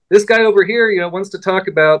Masonry. This guy over here, wants to talk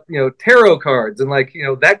about, tarot cards and like,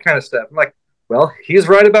 that kind of stuff. I'm like, well, he's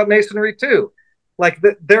right about Masonry too. Like,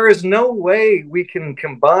 there is no way we can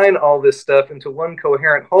combine all this stuff into one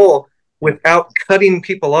coherent whole without cutting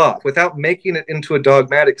people off, without making it into a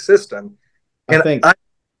dogmatic system. And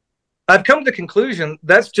I've come to the conclusion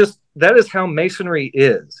that is how Masonry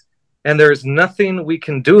is. And there's nothing we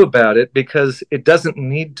can do about it because it doesn't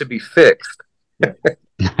need to be fixed.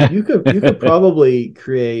 You could probably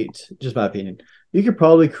create, just my opinion, you could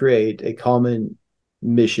probably create a common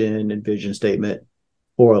mission and vision statement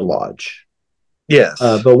for a lodge. Yes.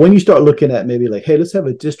 But when you start looking at maybe like, hey, let's have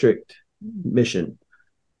a district mission,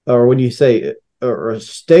 or when you say or a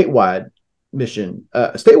statewide mission,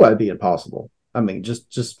 statewide would be impossible. I mean,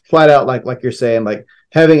 just flat out, like you're saying, like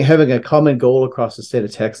having a common goal across the state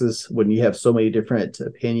of Texas when you have so many different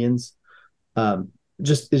opinions,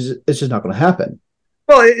 it's just not going to happen.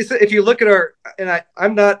 Well, if you look at I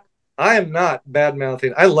am not bad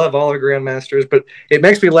mouthing. I love all our grandmasters, but it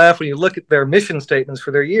makes me laugh when you look at their mission statements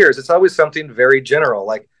for their years. It's always something very general,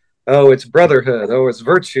 like, oh, it's brotherhood, oh, it's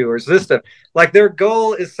virtue, or it's this stuff. Like, their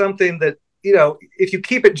goal is something that, if you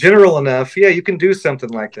keep it general enough, yeah, you can do something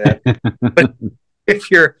like that. But if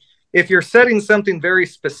you're setting something very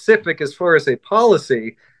specific as far as a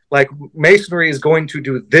policy, like Masonry is going to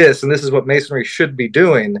do this, and this is what Masonry should be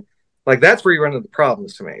doing, like that's where you run into the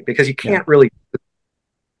problems to me, because you can't really.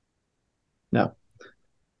 No.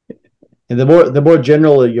 And the more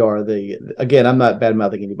general you are, again, I'm not bad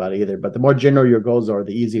mouthing anybody either, but the more general your goals are,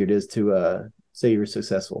 the easier it is to say you're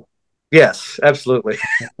successful. Yes, absolutely.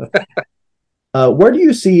 Where do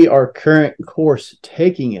you see our current course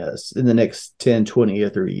taking us in the next 10, 20, or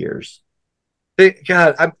 30 years?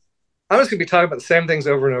 God, I'm just going to be talking about the same things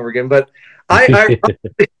over and over again, but I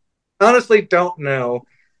honestly don't know.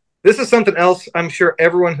 This is something else I'm sure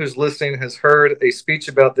everyone who's listening has heard a speech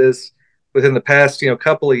about this within the past,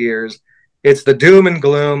 couple of years. It's the doom and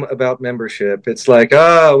gloom about membership. It's like,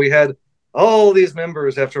 we had all these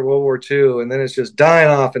members after World War II, and then it's just dying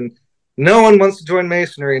off, and no one wants to join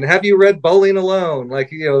Masonry. And have you read Bowling Alone?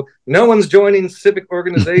 Like, no one's joining civic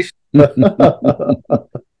organization.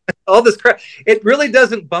 All this crap. It really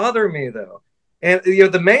doesn't bother me, though. And,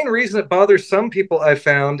 the main reason it bothers some people, I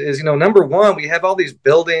found, is, number one, we have all these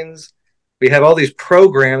buildings, we have all these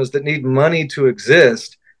programs that need money to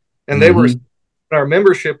exist, and our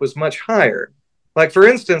membership was much higher. Like, for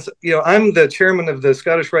instance, I'm the chairman of the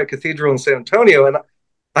Scottish Rite Cathedral in San Antonio, and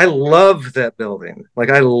I love that building. Like,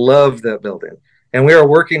 I love that building. And we are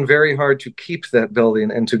working very hard to keep that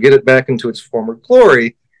building and to get it back into its former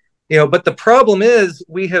glory. But the problem is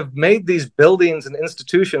we have made these buildings and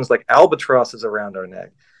institutions like albatrosses around our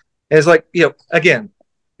neck. And it's like, again,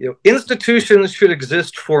 institutions should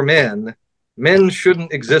exist for men. Men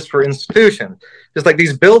shouldn't exist for institutions. Just like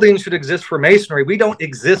these buildings should exist for Masonry. We don't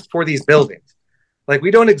exist for these buildings. Like,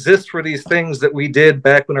 we don't exist for these things that we did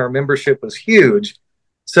back when our membership was huge.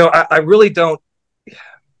 So I really don't.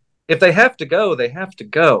 If they have to go, they have to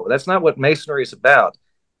go. That's not what Masonry is about.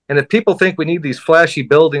 And if people think we need these flashy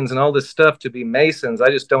buildings and all this stuff to be Masons, I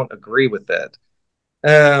just don't agree with that.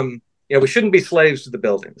 We shouldn't be slaves to the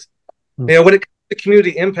buildings. When it comes to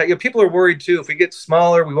community impact, people are worried too. If we get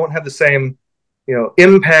smaller, we won't have the same,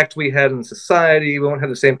 impact we had in society. We won't have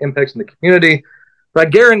the same impacts in the community. But I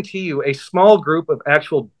guarantee you, a small group of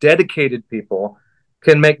actual dedicated people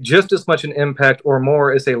can make just as much an impact or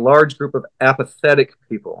more as a large group of apathetic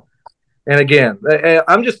people. And again,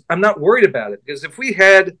 I'm not worried about it, because if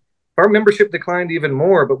our membership declined even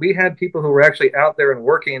more, but we had people who were actually out there and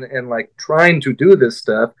working and like trying to do this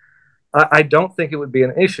stuff, I don't think it would be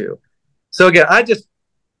an issue. So again,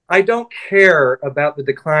 I don't care about the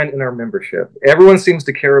decline in our membership. Everyone seems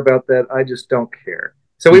to care about that. I just don't care.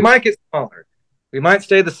 So we might get smaller. We might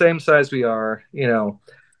stay the same size we are.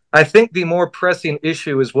 I think the more pressing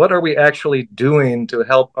issue is, what are we actually doing to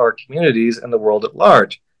help our communities and the world at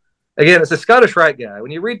large? Again, as a Scottish Rite guy,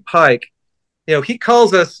 when you read Pike, he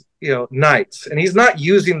calls us, knights, and he's not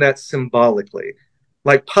using that symbolically.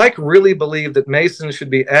 Like, Pike really believed that Masons should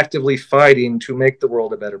be actively fighting to make the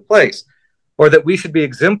world a better place, or that we should be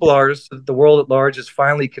exemplars so that the world at large is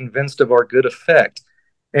finally convinced of our good effect.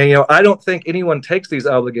 And, I don't think anyone takes these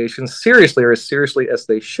obligations seriously, or as seriously as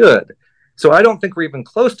they should. So I don't think we're even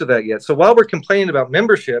close to that yet. So while we're complaining about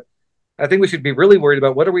membership, I think we should be really worried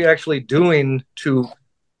about what are we actually doing to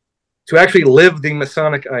actually live the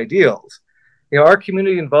Masonic ideals. Our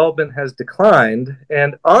community involvement has declined.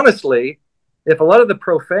 And honestly, if a lot of the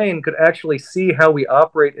profane could actually see how we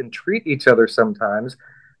operate and treat each other sometimes,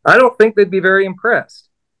 I don't think they'd be very impressed.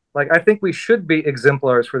 Like, I think we should be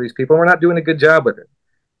exemplars for these people. We're not doing a good job with it.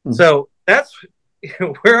 So that's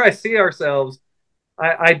where I see ourselves.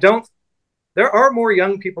 There are more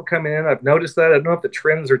young people coming in. I've noticed that. I don't know if the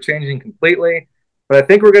trends are changing completely, but I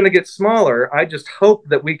think we're going to get smaller. I just hope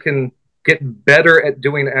that we can get better at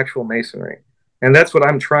doing actual Masonry. And that's what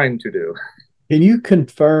I'm trying to do. Can you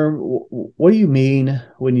confirm, what do you mean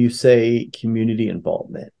when you say community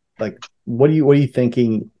involvement? Like, what are you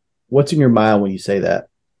thinking? What's in your mind when you say that?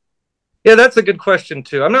 Yeah, that's a good question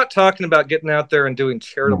too. I'm not talking about getting out there and doing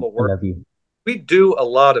charitable work. We do a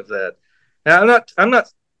lot of that. Now, I'm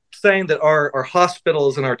not saying that our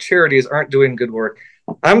hospitals and our charities aren't doing good work.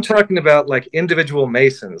 I'm talking about like individual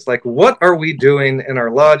Masons. Like, what are we doing in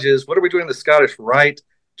our lodges? What are we doing in the Scottish Rite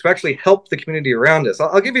to actually help the community around us?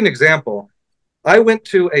 I'll give you an example. I went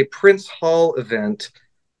to a Prince Hall event.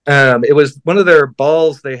 It was one of their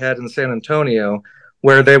balls they had in San Antonio,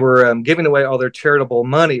 where they were giving away all their charitable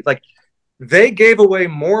money. Like, they gave away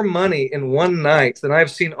more money in one night than I've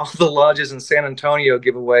seen all the lodges in San Antonio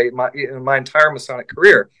give away in my entire Masonic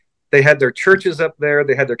career. They had their churches up there.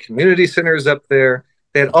 They had their community centers up there.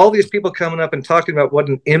 They had all these people coming up and talking about what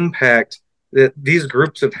an impact that these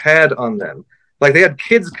groups have had on them. Like, they had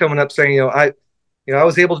kids coming up saying, I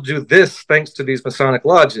was able to do this thanks to these Masonic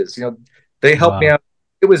lodges. They helped me out.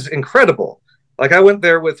 It was incredible. Like, I went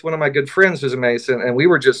there with one of my good friends who's a Mason, and we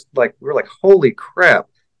were like, holy crap.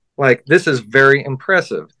 Like, this is very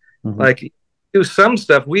impressive. Like, do some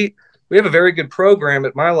stuff. We have a very good program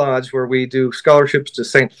at my lodge where we do scholarships to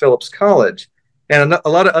St. Philip's College. And a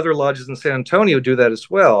lot of other lodges in San Antonio do that as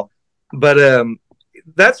well. But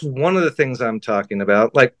that's one of the things I'm talking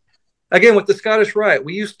about. Like, again, with the Scottish Rite,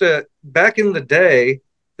 we used to, back in the day,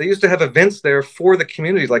 they used to have events there for the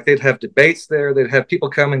community. Like, they'd have debates there. They'd have people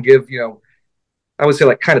come and give, I would say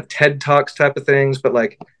like kind of TED Talks type of things, but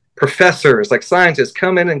like professors, like scientists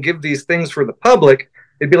come in and give these things for the public.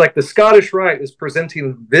 It'd be like the Scottish Rite is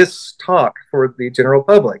presenting this talk for the general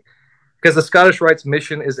public, because the Scottish Rite's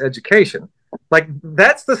mission is education. Like,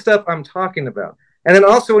 that's the stuff I'm talking about. And then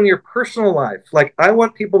also in your personal life, like I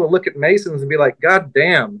want people to look at Masons and be like, God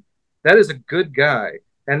damn, that is a good guy.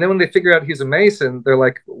 And then when they figure out he's a Mason, they're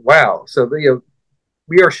like, wow. So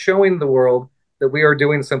we are showing the world that we are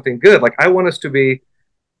doing something good. Like I want us to be,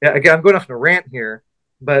 again, I'm going off on a rant here,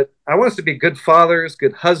 but I want us to be good fathers,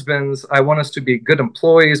 good husbands. I want us to be good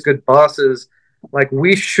employees, good bosses. Like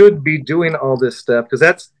we should be doing all this stuff because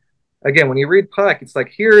that's, again, when you read Pike, it's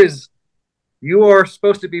like you are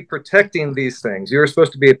supposed to be protecting these things. You're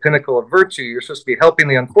supposed to be a pinnacle of virtue. You're supposed to be helping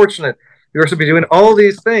the unfortunate. You're supposed to be doing all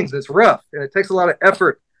these things. It's rough and it takes a lot of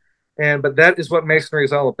effort. But that is what Masonry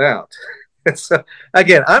is all about. So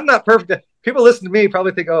again, I'm not perfect. People listen to me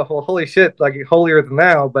probably think, oh, well, holy shit, like holier than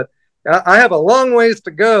thou. But I have a long ways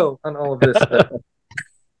to go on all of this stuff.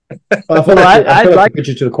 I feel like I'd like to get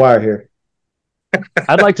you to the choir here.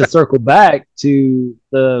 I'd like to circle back to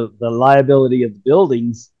the liability of the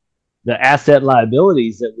buildings, the asset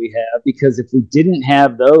liabilities that we have, because if we didn't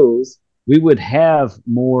have those, we would have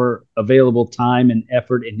more available time and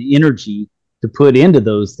effort and energy to put into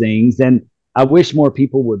those things. And I wish more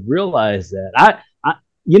people would realize that.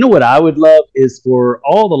 You know what I would love is for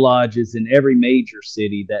all the lodges in every major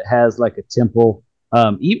city that has like a temple,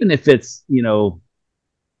 even if it's, you know,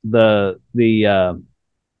 the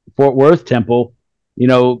Fort Worth temple, you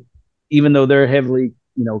know, even though they're heavily,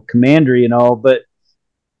 you know, commandery and all, but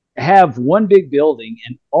have one big building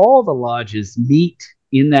and all the lodges meet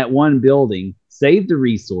in that one building, save the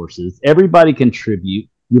resources, everybody contribute.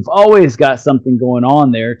 You've always got something going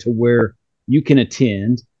on there to where you can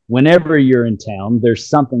attend whenever you're in town. There's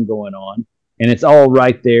something going on and it's all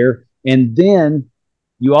right there. And then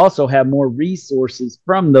you also have more resources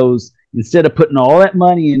from those, instead of putting all that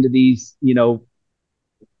money into these, you know,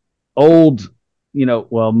 old, you know,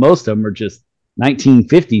 well, most of them are just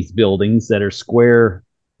 1950s buildings that are square,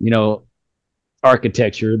 you know,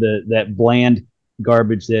 architecture, that bland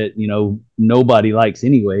garbage that, you know, nobody likes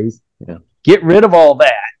anyways. Yeah. Get rid of all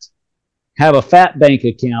that, have a fat bank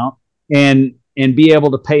account, and be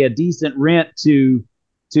able to pay a decent rent to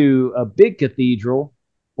a big cathedral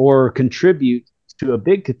or contribute to a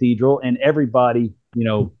big cathedral, and everybody, you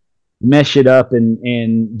know, mesh it up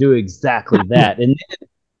and do exactly that. And then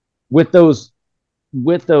with those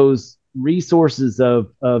resources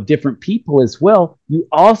of different people as well, you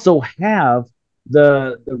also have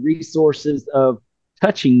the resources of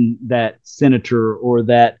touching that senator or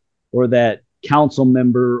that council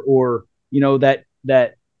member, or, you know, that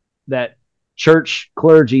church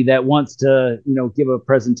clergy that wants to, you know, give a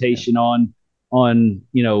presentation on,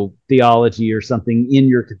 you know, theology or something in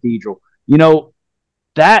your cathedral. You know,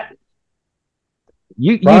 that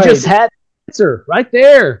you just had the answer right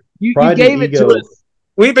there. You gave it to us.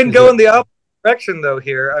 We've been going the opposite direction though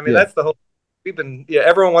here. I mean, that's the whole,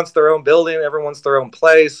 everyone wants their own building, everyone wants their own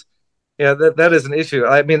place. Yeah, that is an issue.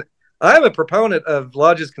 I mean, I'm a proponent of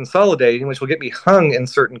lodges consolidating, which will get me hung in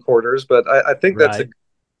certain quarters, but I think that's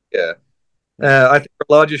I think our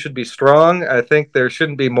lodges should be strong. I think there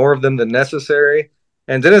shouldn't be more of them than necessary.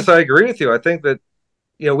 And Dennis, I agree with you. I think that,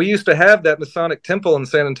 you know, we used to have that Masonic temple in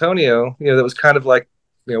San Antonio, you know, that was kind of like,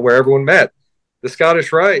 you know, where everyone met. The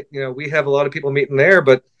Scottish Rite, you know, we have a lot of people meeting there,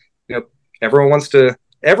 but, you know, everyone wants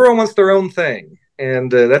their own thing,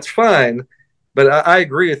 and that's fine. But I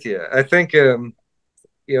agree with you. I think, you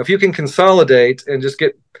know, if you can consolidate and just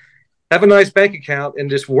have a nice bank account and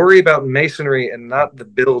just worry about Masonry and not the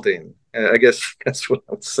building, I guess that's what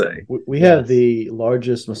I would say. We have the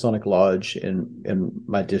largest Masonic lodge in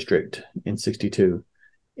my district in 62.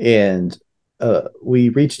 And we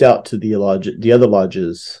reached out to the other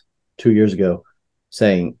lodges 2 years ago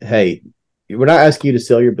saying, hey, we're not asking you to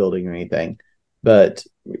sell your building or anything, but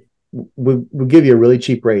we'll give you a really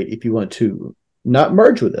cheap rate if you want to not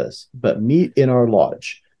merge with us, but meet in our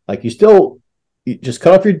lodge. Like you just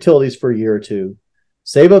cut off your utilities for a year or two,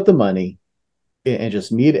 save up the money, and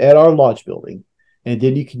just meet at our lodge building. And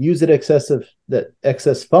then you can use that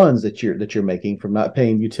excess funds that you're making from not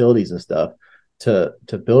paying utilities and stuff to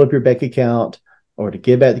build up your bank account or to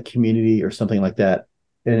give back to the community or something like that.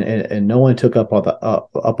 And no one took up on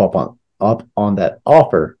that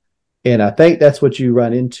offer. And I think that's what you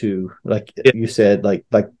run into, like you said, like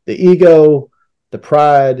the ego, the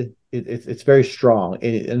pride. It's very strong.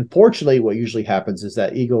 And unfortunately, what usually happens is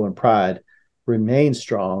that ego and pride remain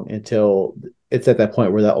strong until it's at that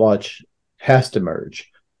point where that lodge has to merge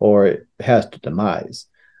or it has to demise.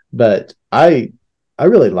 But I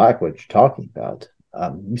really like what you're talking about.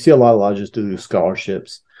 You see a lot of lodges do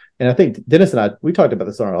scholarships. And I think Dennis and I, we talked about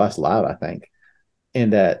this on our last live, I think,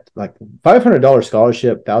 and that like $500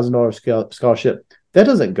 scholarship, $1,000 scholarship, that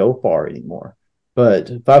doesn't go far anymore. but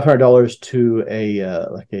 $500 to a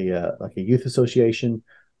like a youth association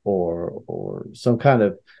or some kind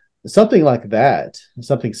of something like that,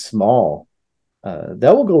 something small,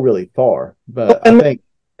 that will go really far. But I think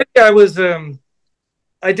I was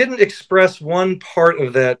I didn't express one part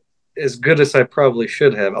of that as good as I probably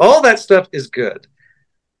should have. All that stuff is good.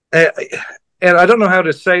 And I don't know how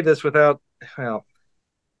to say this without, well,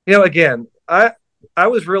 again, I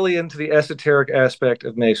was really into the esoteric aspect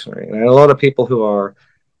of Masonry, and a lot of people who are,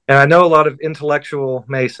 and I know a lot of intellectual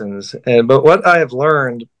Masons. But what I have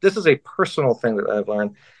learned, this is a personal thing that I've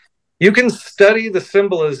learned. You can study the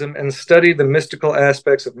symbolism and study the mystical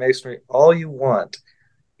aspects of Masonry all you want.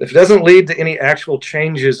 If it doesn't lead to any actual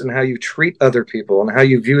changes in how you treat other people and how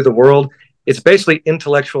you view the world, it's basically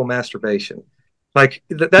intellectual masturbation. Like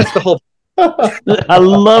that's the whole. I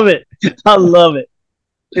love it. I love it.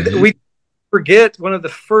 We forget one of the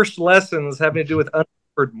first lessons having to do with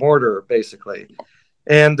uncovered mortar, basically,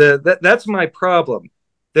 and that's my problem.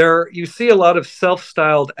 You see a lot of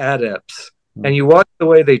self-styled adepts, and you watch the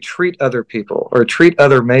way they treat other people or treat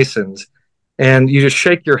other Masons, and you just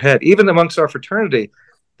shake your head. Even amongst our fraternity,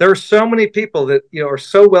 there are so many people that are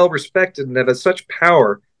so well respected and have such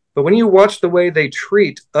power, but when you watch the way they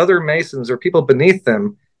treat other Masons or people beneath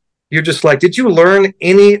them, you're just like, did you learn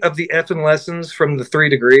any of the effing lessons from the 3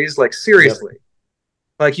 degrees? Like, seriously. Yep.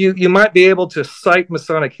 Like, you might be able to cite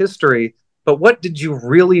Masonic history, but what did you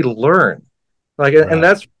really learn? Like, right. And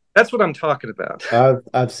that's what I'm talking about.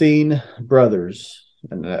 I've seen brothers,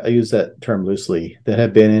 and I use that term loosely, that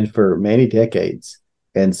have been in for many decades,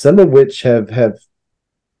 and some of which have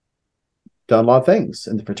done a lot of things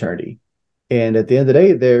in the fraternity. And at the end of the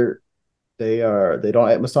day, they don't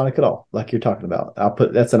act Masonic at all, like you're talking about.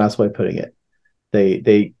 That's a nice way of putting it.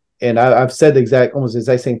 I've said almost the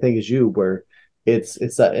exact same thing as you, where it's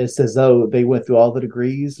as though they went through all the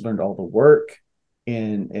degrees, learned all the work,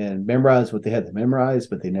 and memorized what they had to memorize,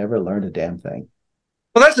 but they never learned a damn thing.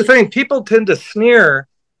 Well, that's the thing. People tend to sneer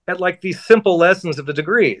at like these simple lessons of the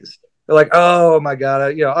degrees. They're like, "Oh my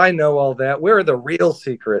God, I know all that. Where are the real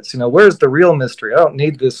secrets? Where's the real mystery? I don't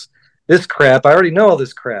need this crap. I already know all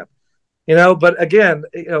this crap." But again,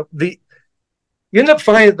 you end up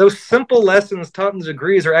finding those simple lessons taught in the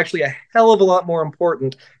degrees are actually a hell of a lot more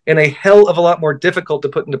important and a hell of a lot more difficult to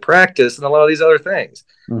put into practice than a lot of these other things.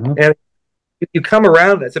 Mm-hmm. And you come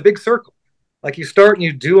around that. It's a big circle. Like, you start and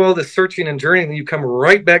you do all this searching and journeying, and you come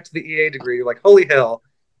right back to the EA degree. You're like, holy hell.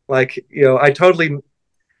 Like,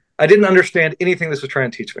 I didn't understand anything this was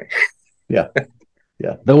trying to teach me. Yeah.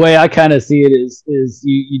 Yeah. The way I kind of see it is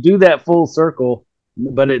you do that full circle,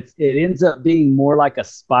 but it ends up being more like a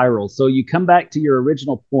spiral. So you come back to your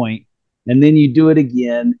original point, and then you do it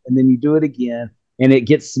again, and then you do it again, and it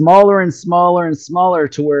gets smaller and smaller and smaller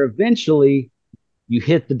to where eventually you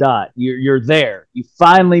hit the dot. You're there. You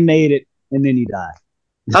finally made it, and then you die.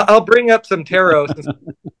 I'll bring up some tarot.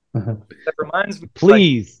 That reminds me.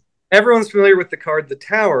 Please. Like, everyone's familiar with the card, the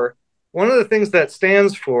Tower. One of the things that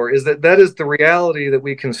stands for is that is the reality that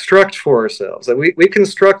we construct for ourselves. That we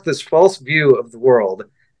construct this false view of the world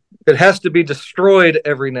that has to be destroyed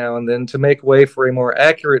every now and then to make way for a more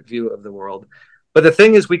accurate view of the world. But the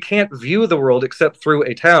thing is, we can't view the world except through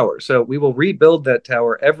a tower. So we will rebuild that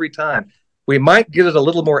tower every time. We might get it a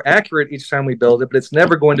little more accurate each time we build it, but it's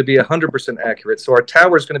never going to be 100% accurate. So our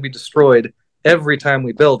tower is going to be destroyed every time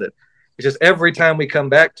we build it. It's just every time we come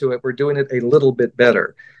back to it, we're doing it a little bit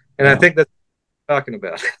better. And I think that's what I'm talking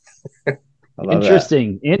about.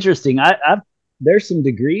 Interesting. There's some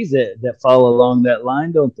degrees that follow along that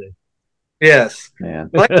line, don't they? Yes.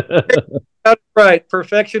 Man. That's right.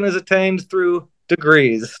 Perfection is attained through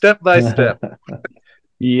degrees, step by step.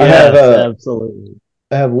 Yes, absolutely.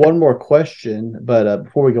 I have one more question, but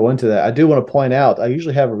before we go into that, I do want to point out I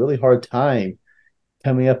usually have a really hard time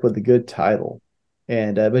coming up with a good title,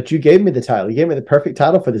 but you gave me the title. You gave me the perfect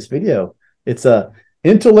title for this video. It's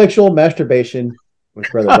Intellectual Masturbation with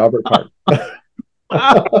Brother Robert Park.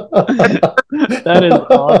 That is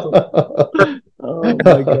awesome. Oh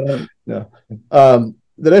my God. No.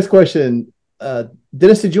 The next question,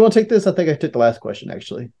 Dennis, did you want to take this? I think I took the last question,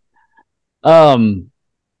 actually.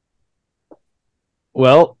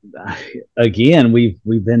 Well, again, we've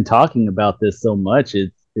been talking about this so much.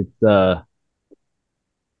 It's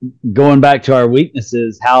going back to our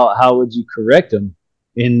weaknesses. How would you correct them?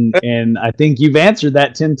 And I think you've answered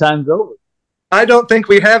that 10 times over. I don't think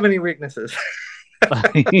we have any weaknesses.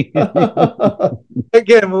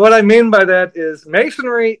 Again, what I mean by that is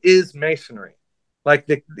Masonry is Masonry. Like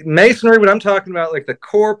the Masonry, what I'm talking about, like the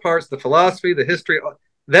core parts, the philosophy, the history,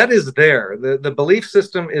 that is there. The belief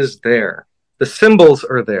system is there. The symbols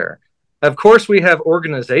are there. Of course, we have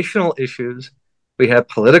organizational issues. we have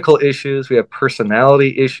political issues, we have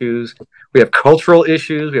personality issues, we have cultural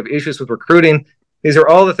issues, we have issues with recruiting. These are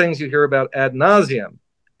all the things you hear about ad nauseum,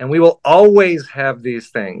 and we will always have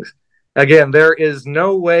these things. Again, there is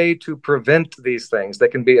no way to prevent these things. They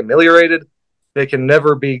can be ameliorated. They can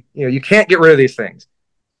never be, you can't get rid of these things.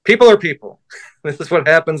 People are people. This is what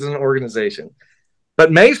happens in an organization.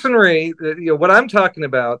 But Masonry, what I'm talking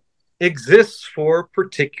about, exists for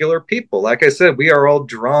particular people. Like I said, we are all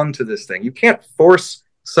drawn to this thing. You can't force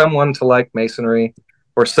someone to like Masonry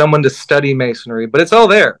or someone to study Masonry, but it's all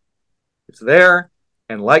there. It's there,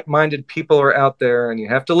 and like-minded people are out there, and you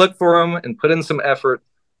have to look for them and put in some effort.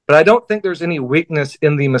 But I don't think there's any weakness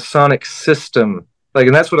in the Masonic system.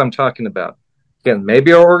 And that's what I'm talking about. Again,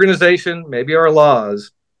 maybe our organization, maybe our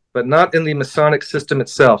laws, but not in the Masonic system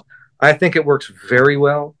itself. I think it works very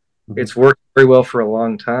well. It's worked very well for a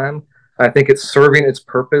long time. I think it's serving its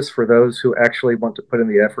purpose for those who actually want to put in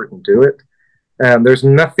the effort and do it. There's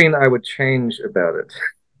nothing I would change about it.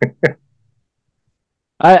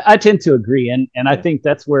 I tend to agree. And I think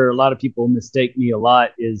that's where a lot of people mistake me a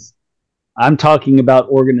lot is I'm talking about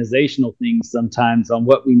organizational things sometimes on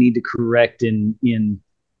what we need to correct to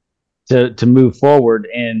move forward.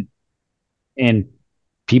 And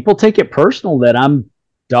people take it personal that I'm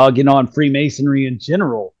dogging on Freemasonry in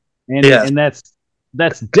general. And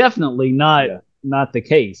that's definitely not the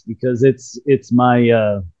case, because it's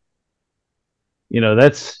my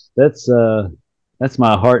that's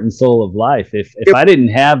my heart and soul of life. If I didn't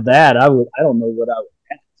have that, I don't know what I would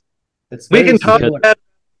have. We can talk about,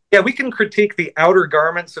 we can critique the outer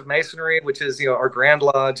garments of Masonry, which is our Grand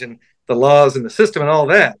Lodge and the laws and the system and all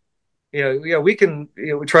that. We can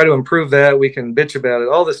we try to improve that. We can bitch about it,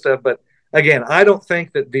 all this stuff. But again, I don't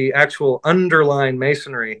think that the actual underlying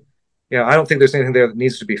Masonry, I don't think there's anything there that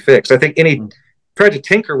needs to be fixed. I think try to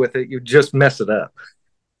tinker with it, you just mess it up.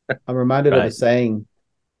 I'm reminded of a saying,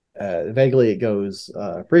 vaguely it goes,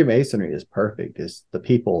 Freemasonry is perfect. It's the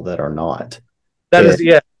people that are not. That is,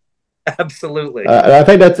 absolutely. I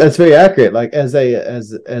think that's very accurate. Like as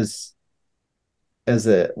a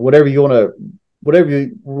whatever you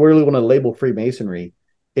really want to label Freemasonry,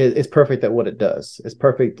 it's perfect at what it does. It's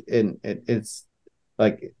perfect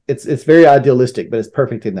it's very idealistic, but it's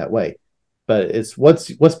perfect in that way. But it's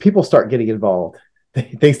once people start getting involved,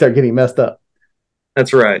 things start getting messed up.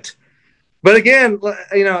 That's right. But again,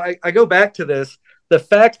 I go back to this. The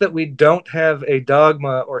fact that we don't have a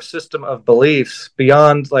dogma or system of beliefs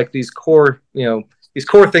beyond these core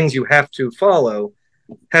things you have to follow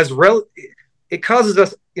it causes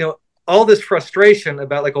us, all this frustration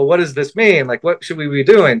about what does this mean? What should we be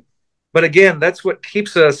doing? But again, that's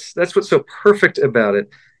what's so perfect about it.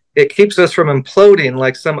 It keeps us from imploding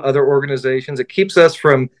like some other organizations. It keeps us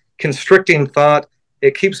from constricting thought.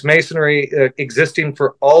 It keeps Masonry existing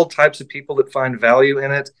for all types of people that find value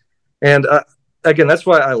in it. And again, that's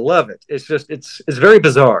why I love it. It's just, it's very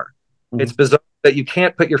bizarre. Mm-hmm. It's bizarre that you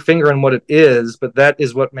can't put your finger on what it is, but that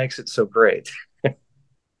is what makes it so great. I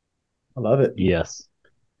love it. Yes.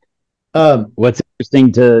 What's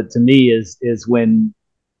interesting to me is when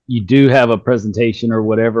you do have a presentation or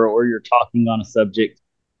whatever, or you're talking on a subject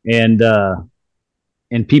and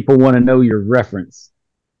people want to know your reference.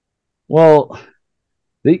 Well,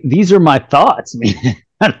 these are my thoughts, man.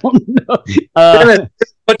 I don't know.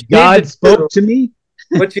 God spoke to me.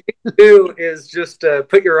 What you need to do is just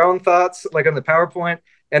put your own thoughts on the PowerPoint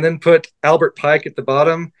and then put Albert Pike at the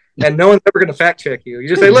bottom, and no one's ever going to fact check you. You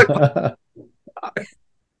just say, look.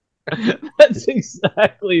 That's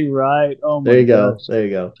exactly right. Oh my gosh. There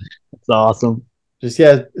you go. That's awesome. Just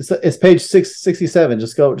it's page 667.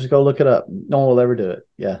 Just go look it up. No one will ever do it.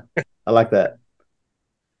 Yeah. I like that.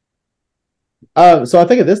 So I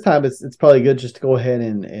think at this time it's probably good just to go ahead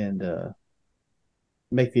and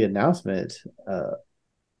make the announcement.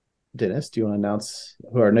 Dennis, do you want to announce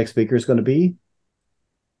who our next speaker is going to be?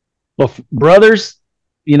 Well, brothers,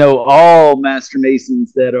 all Master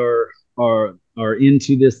Masons that are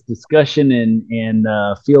into this discussion and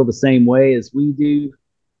feel the same way as we do,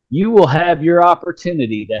 you will have your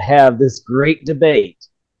opportunity to have this great debate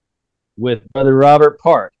with Brother Robert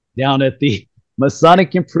Park down at the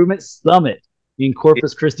Masonic Improvement Summit in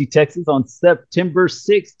Corpus Christi, Texas on September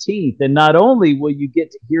 16th. And not only will you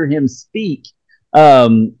get to hear him speak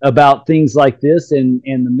about things like this and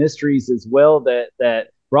the mysteries as well that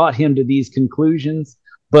brought him to these conclusions,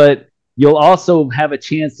 but you'll also have a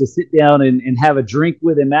chance to sit down and have a drink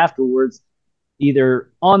with him afterwards,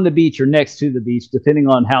 either on the beach or next to the beach, depending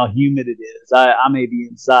on how humid it is. I may be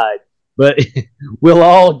inside, but we'll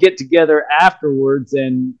all get together afterwards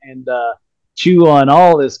and chew on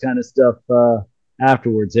all this kind of stuff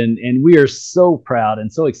afterwards. And we are so proud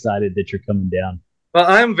and so excited that you're coming down. Well,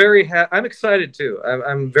 I'm excited too.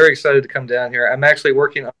 I'm very excited to come down here. I'm actually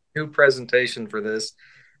working on a new presentation for this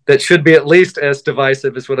that should be at least as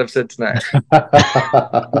divisive as what I've said tonight.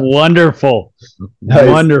 Wonderful.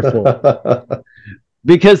 Wonderful.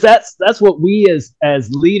 Because that's what we as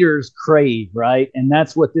leaders crave, right? And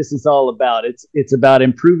that's what this is all about. It's about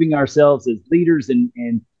improving ourselves as leaders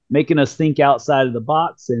and making us think outside of the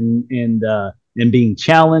box and being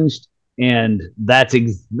challenged. And that's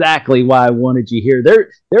exactly why I wanted you here.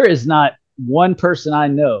 There is not one person I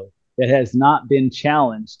know that has not been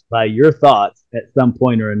challenged by your thoughts at some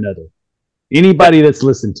point or another. Anybody that's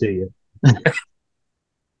listened to you.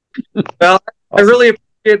 Well, I really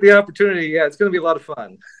appreciate the opportunity. Yeah, it's going to be a lot of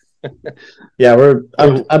fun. Yeah,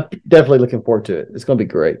 I'm definitely looking forward to it. It's going to be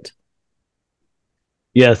great.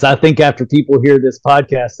 Yes, I think after people hear this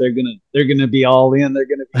podcast, they're gonna be all in. They're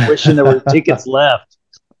gonna be wishing there were tickets left.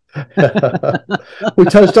 we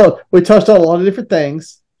touched on a lot of different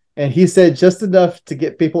things, and he said just enough to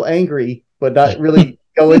get people angry, but not really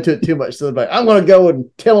go into it too much. So they're like, I'm going to go and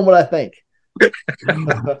tell them what I think.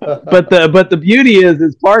 but the beauty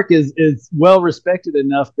is Park is well respected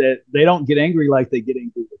enough that they don't get angry like they get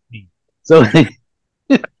angry with me. So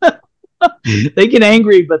they get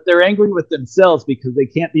angry, but they're angry with themselves because they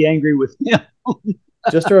can't be angry with him.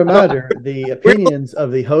 Just a reminder, the opinions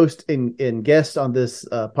of the host and guests on this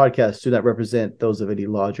podcast do not represent those of any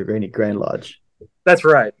lodge or any Grand Lodge. That's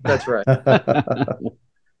right.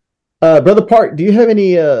 Brother Park, do you have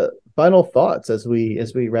any final thoughts as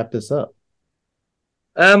we wrap this up?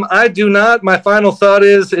 I do not. My final thought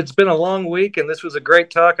is it's been a long week, and this was a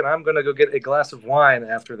great talk, and I'm going to go get a glass of wine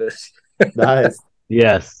after this. Nice.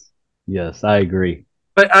 Yes, I agree.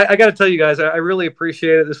 But I got to tell you guys, I really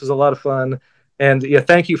appreciate it. This was a lot of fun. And yeah,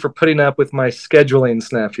 thank you for putting up with my scheduling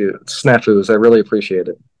snafus. I really appreciate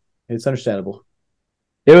it. It's understandable.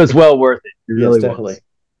 It was well worth it. It yes, really definitely.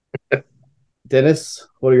 was. Dennis,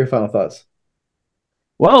 what are your final thoughts?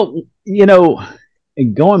 Well,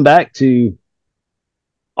 going back to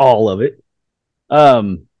all of it,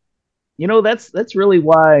 that's really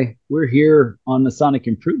why we're here on Masonic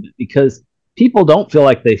Improvement, because people don't feel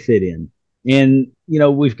like they fit in. And,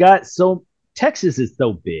 we've got Texas is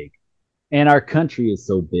so big, and our country is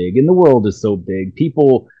so big, and the world is so big.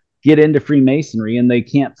 People get into Freemasonry and they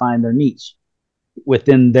can't find their niche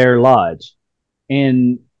within their lodge.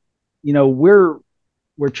 And, we're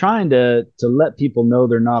trying to let people know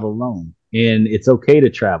they're not alone, and it's okay to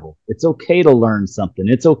travel. It's okay to learn something.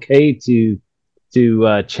 It's okay to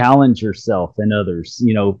challenge yourself and others.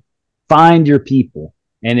 Find your people.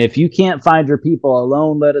 And if you can't find your people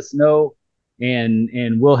alone, let us know,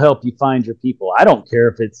 and we'll help you find your people. I don't care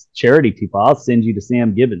if it's charity people. I'll send you to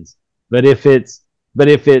Sam Gibbons. But if it's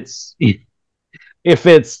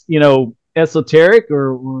esoteric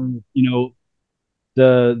or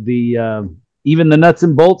the even the nuts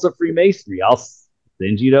and bolts of Freemasonry, I'll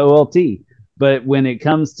send you to OLT. But when it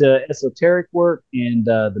comes to esoteric work and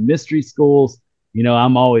the mystery schools,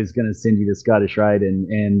 I'm always going to send you to Scottish Rite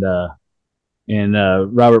and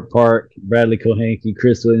Robert Park, Bradley Kohanke,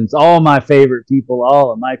 Chris Williams, all my favorite people,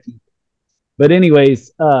 all of my people. But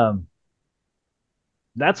anyways,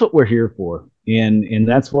 that's what we're here for. And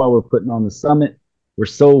that's why we're putting on the summit. We're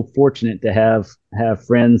so fortunate to have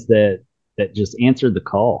friends that just answered the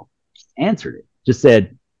call, answered it, just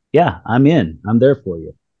said, yeah, I'm in, I'm there for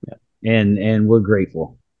you. Yeah. And we're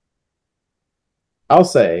grateful. I'll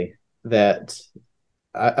say that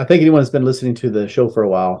I think anyone who's been listening to the show for a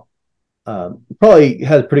while probably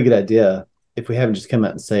has a pretty good idea, if we haven't just come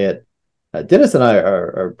out and say it. Dennis and I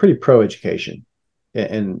are pretty pro education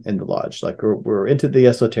in the lodge. Like we're into the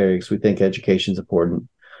esoterics. We think education is important,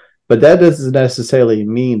 but that doesn't necessarily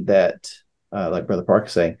mean that, like Brother Park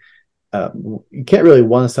is saying, you can't really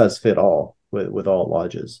one size fit all with all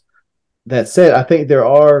lodges. That said, I think there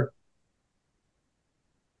are.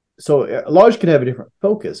 So a lodge can have a different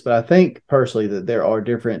focus, but I think personally that there are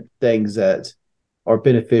different things that are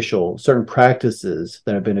beneficial, certain practices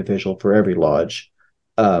that are beneficial for every lodge,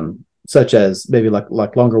 such as maybe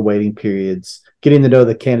like longer waiting periods, getting to know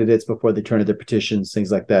the candidates before they turn in their petitions,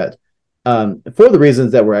 things like that. For the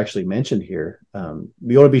reasons that were actually mentioned here,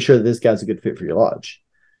 you want to be sure that this guy's a good fit for your lodge,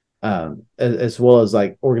 as well as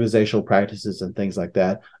like organizational practices and things like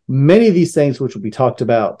that. Many of these things which will be talked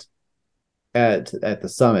about at the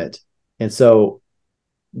summit. And so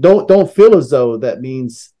don't feel as though that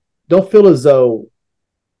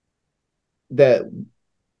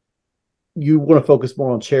you want to focus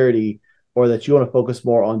more on charity, or that you want to focus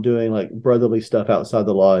more on doing like brotherly stuff outside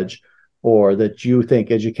the lodge, or that you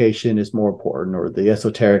think education is more important, or the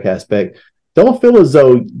esoteric aspect. Don't feel as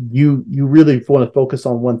though you really want to focus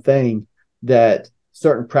on one thing that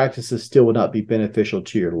certain practices still would not be beneficial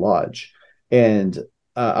to your lodge. And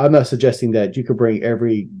I'm not suggesting that you could bring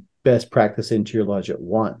every best practice into your lodge at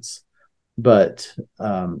once, but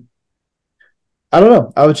I don't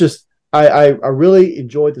know. I really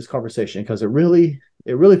enjoyed this conversation because it really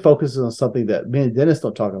focuses on something that me and Dennis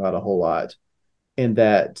don't talk about a whole lot, and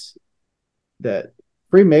that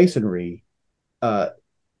Freemasonry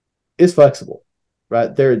is flexible,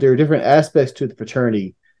 right? There are different aspects to the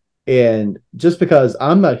fraternity, and just because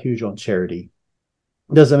I'm not huge on charity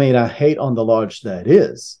doesn't mean I hate on the lodge that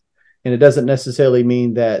is, and it doesn't necessarily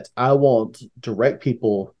mean that I won't direct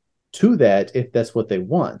people to that if that's what they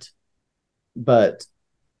want. But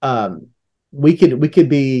we could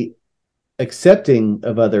be accepting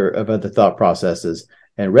of other thought processes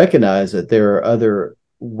and recognize that there are other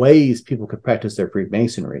ways people could practice their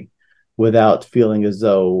Freemasonry without feeling as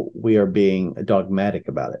though we are being dogmatic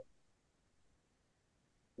about it.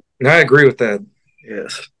 And I agree with that.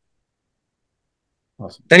 Yes.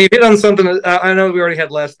 Awesome. And you hit on something. I know we already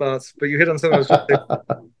had last thoughts, but you hit on something that was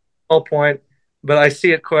a small point, but I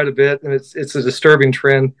see it quite a bit, and it's a disturbing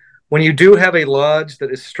trend. When you do have a lodge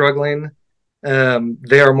that is struggling,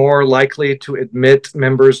 they are more likely to admit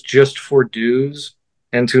members just for dues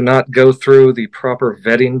and to not go through the proper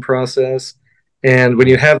vetting process. And when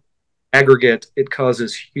you have aggregate, it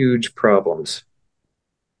causes huge problems.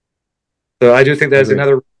 So I do think that's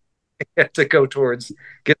another to go towards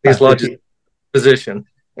get these lodges in position.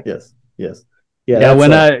 Yes. Yeah.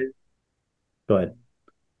 Go ahead.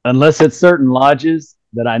 Unless it's certain lodges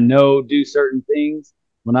that I know do certain things,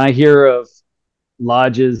 when I hear of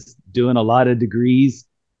lodges doing a lot of degrees,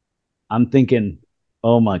 I'm thinking,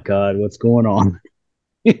 oh my God, what's going on?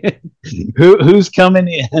 Who's coming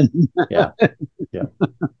in? Yeah.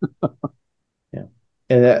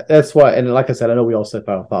 And that's why, and like I said, I know we all said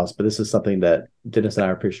final thoughts, but this is something that Dennis and I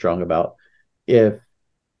are pretty strong about. If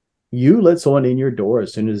you let someone in your door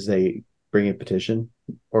as soon as they bring a petition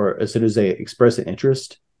or as soon as they express an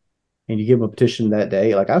interest and you give them a petition that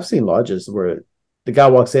day, like I've seen lodges where the guy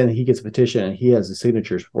walks in and he gets a petition and he has the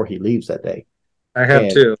signatures before he leaves that day. I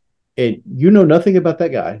have too. And you know nothing about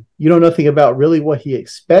that guy. You know nothing about really what he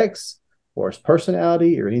expects or his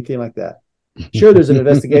personality or anything like that. Sure, there's an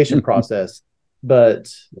investigation process,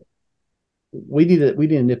 but we need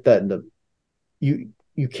to nip that in the.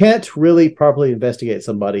 You can't really properly investigate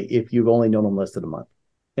somebody if you've only known them less than a month,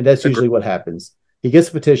 and that's usually what happens. He gets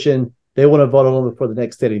a petition. They want to vote on him before the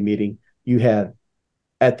next steady meeting. You have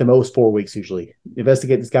at the most 4 weeks usually.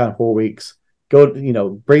 Investigate this guy in 4 weeks. Go,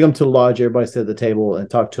 bring him to the lodge. Everybody sit at the table and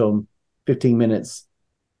talk to him 15 minutes,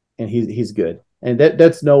 and he's good. And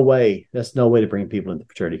that's no way to bring people into the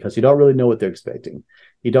fraternity because you don't really know what they're expecting.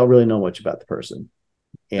 You don't really know much about the person.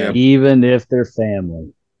 And even if they're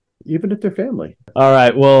family. All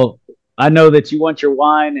right. Well, I know that you want your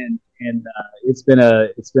wine, and it's been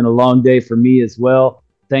a long day for me as well.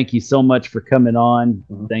 Thank you so much for coming on.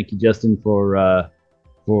 Mm-hmm. Thank you, Justin,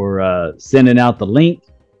 for sending out the link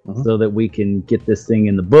so that we can get this thing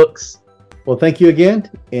in the books. Well, thank you again,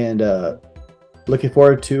 and looking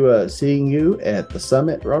forward to seeing you at the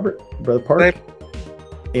summit, Brother Park.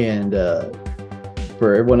 And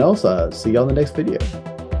for everyone else, see you on the next video.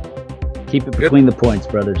 Keep it between the points,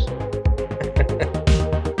 brothers.